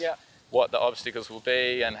around what the obstacles will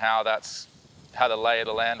be and how the lay of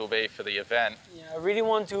the land will be for the event. Yeah, I really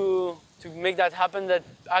want to make that happen, that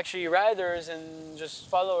actually riders and just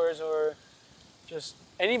followers or just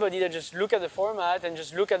anybody that just look at the format and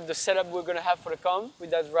just look at the setup we're going to have for the comp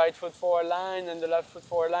with that right foot forward line and the left foot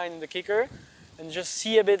forward line and the kicker, and just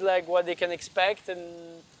see a bit like what they can expect and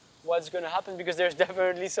what's going to happen, because there's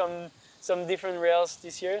definitely some different rails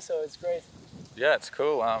this year, so it's great. Yeah, it's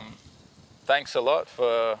cool. Thanks a lot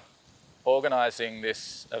for organizing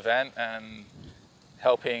this event and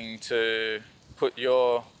helping to put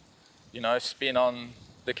your, you know, spin on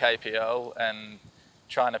the KPL and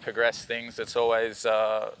trying to progress things. It's always,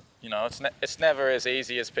 you know, it's never as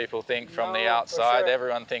easy as people think from the outside.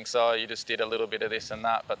 Everyone thinks, oh, you just did a little bit of this and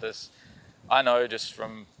that, but I know just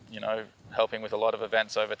from, you know, helping with a lot of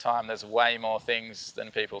events over time, there's way more things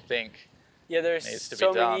than people think. Yeah, there's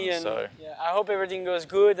so many, and I hope everything goes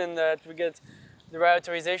good and that we get the right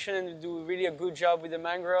authorization and we do really a good job with the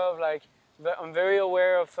mangrove. Like, I'm very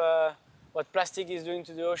aware of what plastic is doing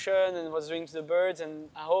to the ocean and what's doing to the birds, and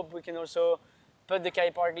I hope we can also put the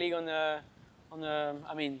Kite Park League on a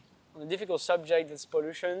difficult subject, that's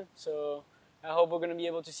pollution. So I hope we're going to be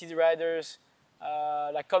able to see the riders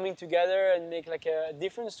like coming together and make like a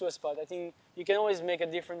difference to a spot. I think you can always make a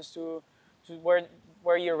difference to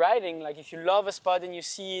where you're riding. Like, if you love a spot and you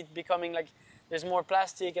see it becoming like there's more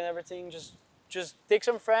plastic and everything, just take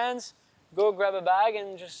some friends, go grab a bag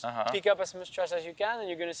and just pick up as much trash as you can, and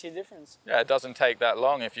you're going to see a difference. Yeah, it doesn't take that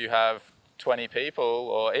long. If you have 20 people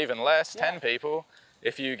or even less, 10 people,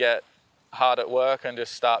 if you get hard at work and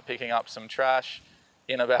just start picking up some trash,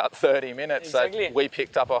 in about 30 minutes, like, we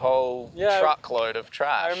picked up a whole truckload of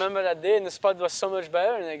trash. I remember that day, and the spot was so much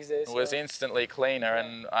better the next day. So. It was instantly cleaner,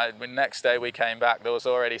 and the next day we came back, there was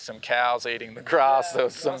already some cows eating the grass, there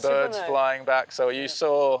was some birds flying back, so you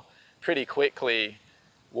saw pretty quickly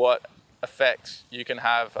what effect you can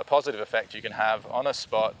have, a positive effect you can have on a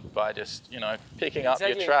spot by just, you know, picking up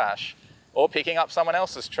your trash. Or picking up someone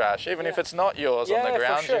else's trash, even if it's not yours on the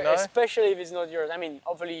ground, for sure. You know? Especially if it's not yours. I mean,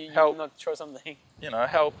 hopefully you will not throw something. You know,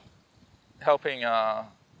 helping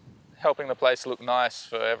the place look nice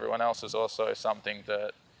for everyone else is also something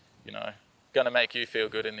that, you know, going to make you feel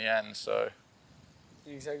good in the end. So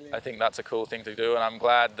I think that's a cool thing to do, and I'm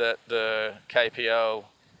glad that the KPL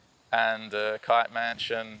and the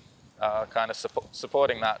Kite-Mansion are kind of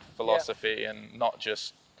supporting that philosophy and not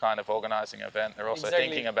just kind of organizing an event. They're also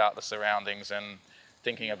thinking about the surroundings and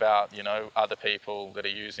thinking about, you know, other people that are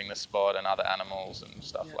using the spot and other animals and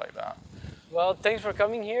stuff like that. Well, thanks for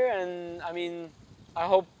coming here, and I mean, I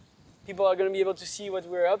hope people are going to be able to see what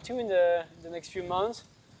we're up to in the next few months.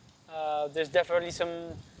 There's definitely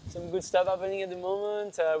some good stuff happening at the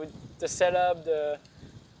moment with the setup, the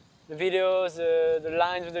videos, the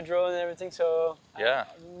lines with the drone and everything. So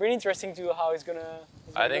really interesting to how it's gonna.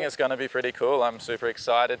 I think it's gonna be pretty cool. I'm super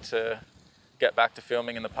excited to get back to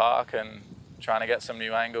filming in the park and trying to get some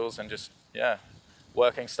new angles and just, yeah,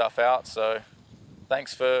 working stuff out. So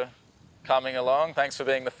thanks for coming along. Thanks for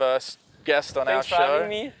being the first guest on our show. Thanks for having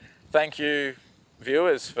me. Thank you,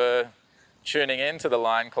 viewers, for tuning in to the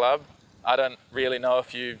Line Club. I don't really know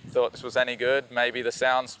if you thought this was any good. Maybe the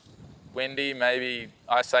sound's windy. Maybe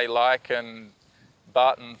I say like and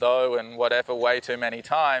but and though and whatever way too many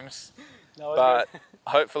times. But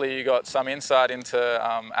hopefully you got some insight into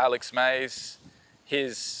Alex MAES,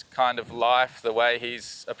 his kind of life, the way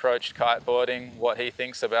he's approached kiteboarding, what he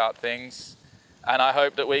thinks about things. And I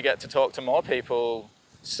hope that we get to talk to more people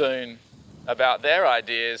soon about their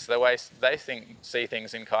ideas, the way they see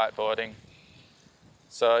things in kiteboarding.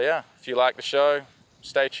 So yeah, if you like the show,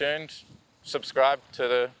 stay tuned, subscribe to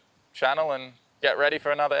the channel and get ready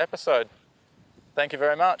for another episode. Thank you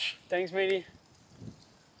very much. Thanks, matey.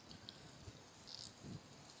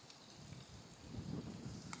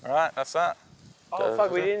 All right, that's that. Oh,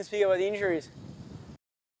 fuck, we didn't speak about injuries.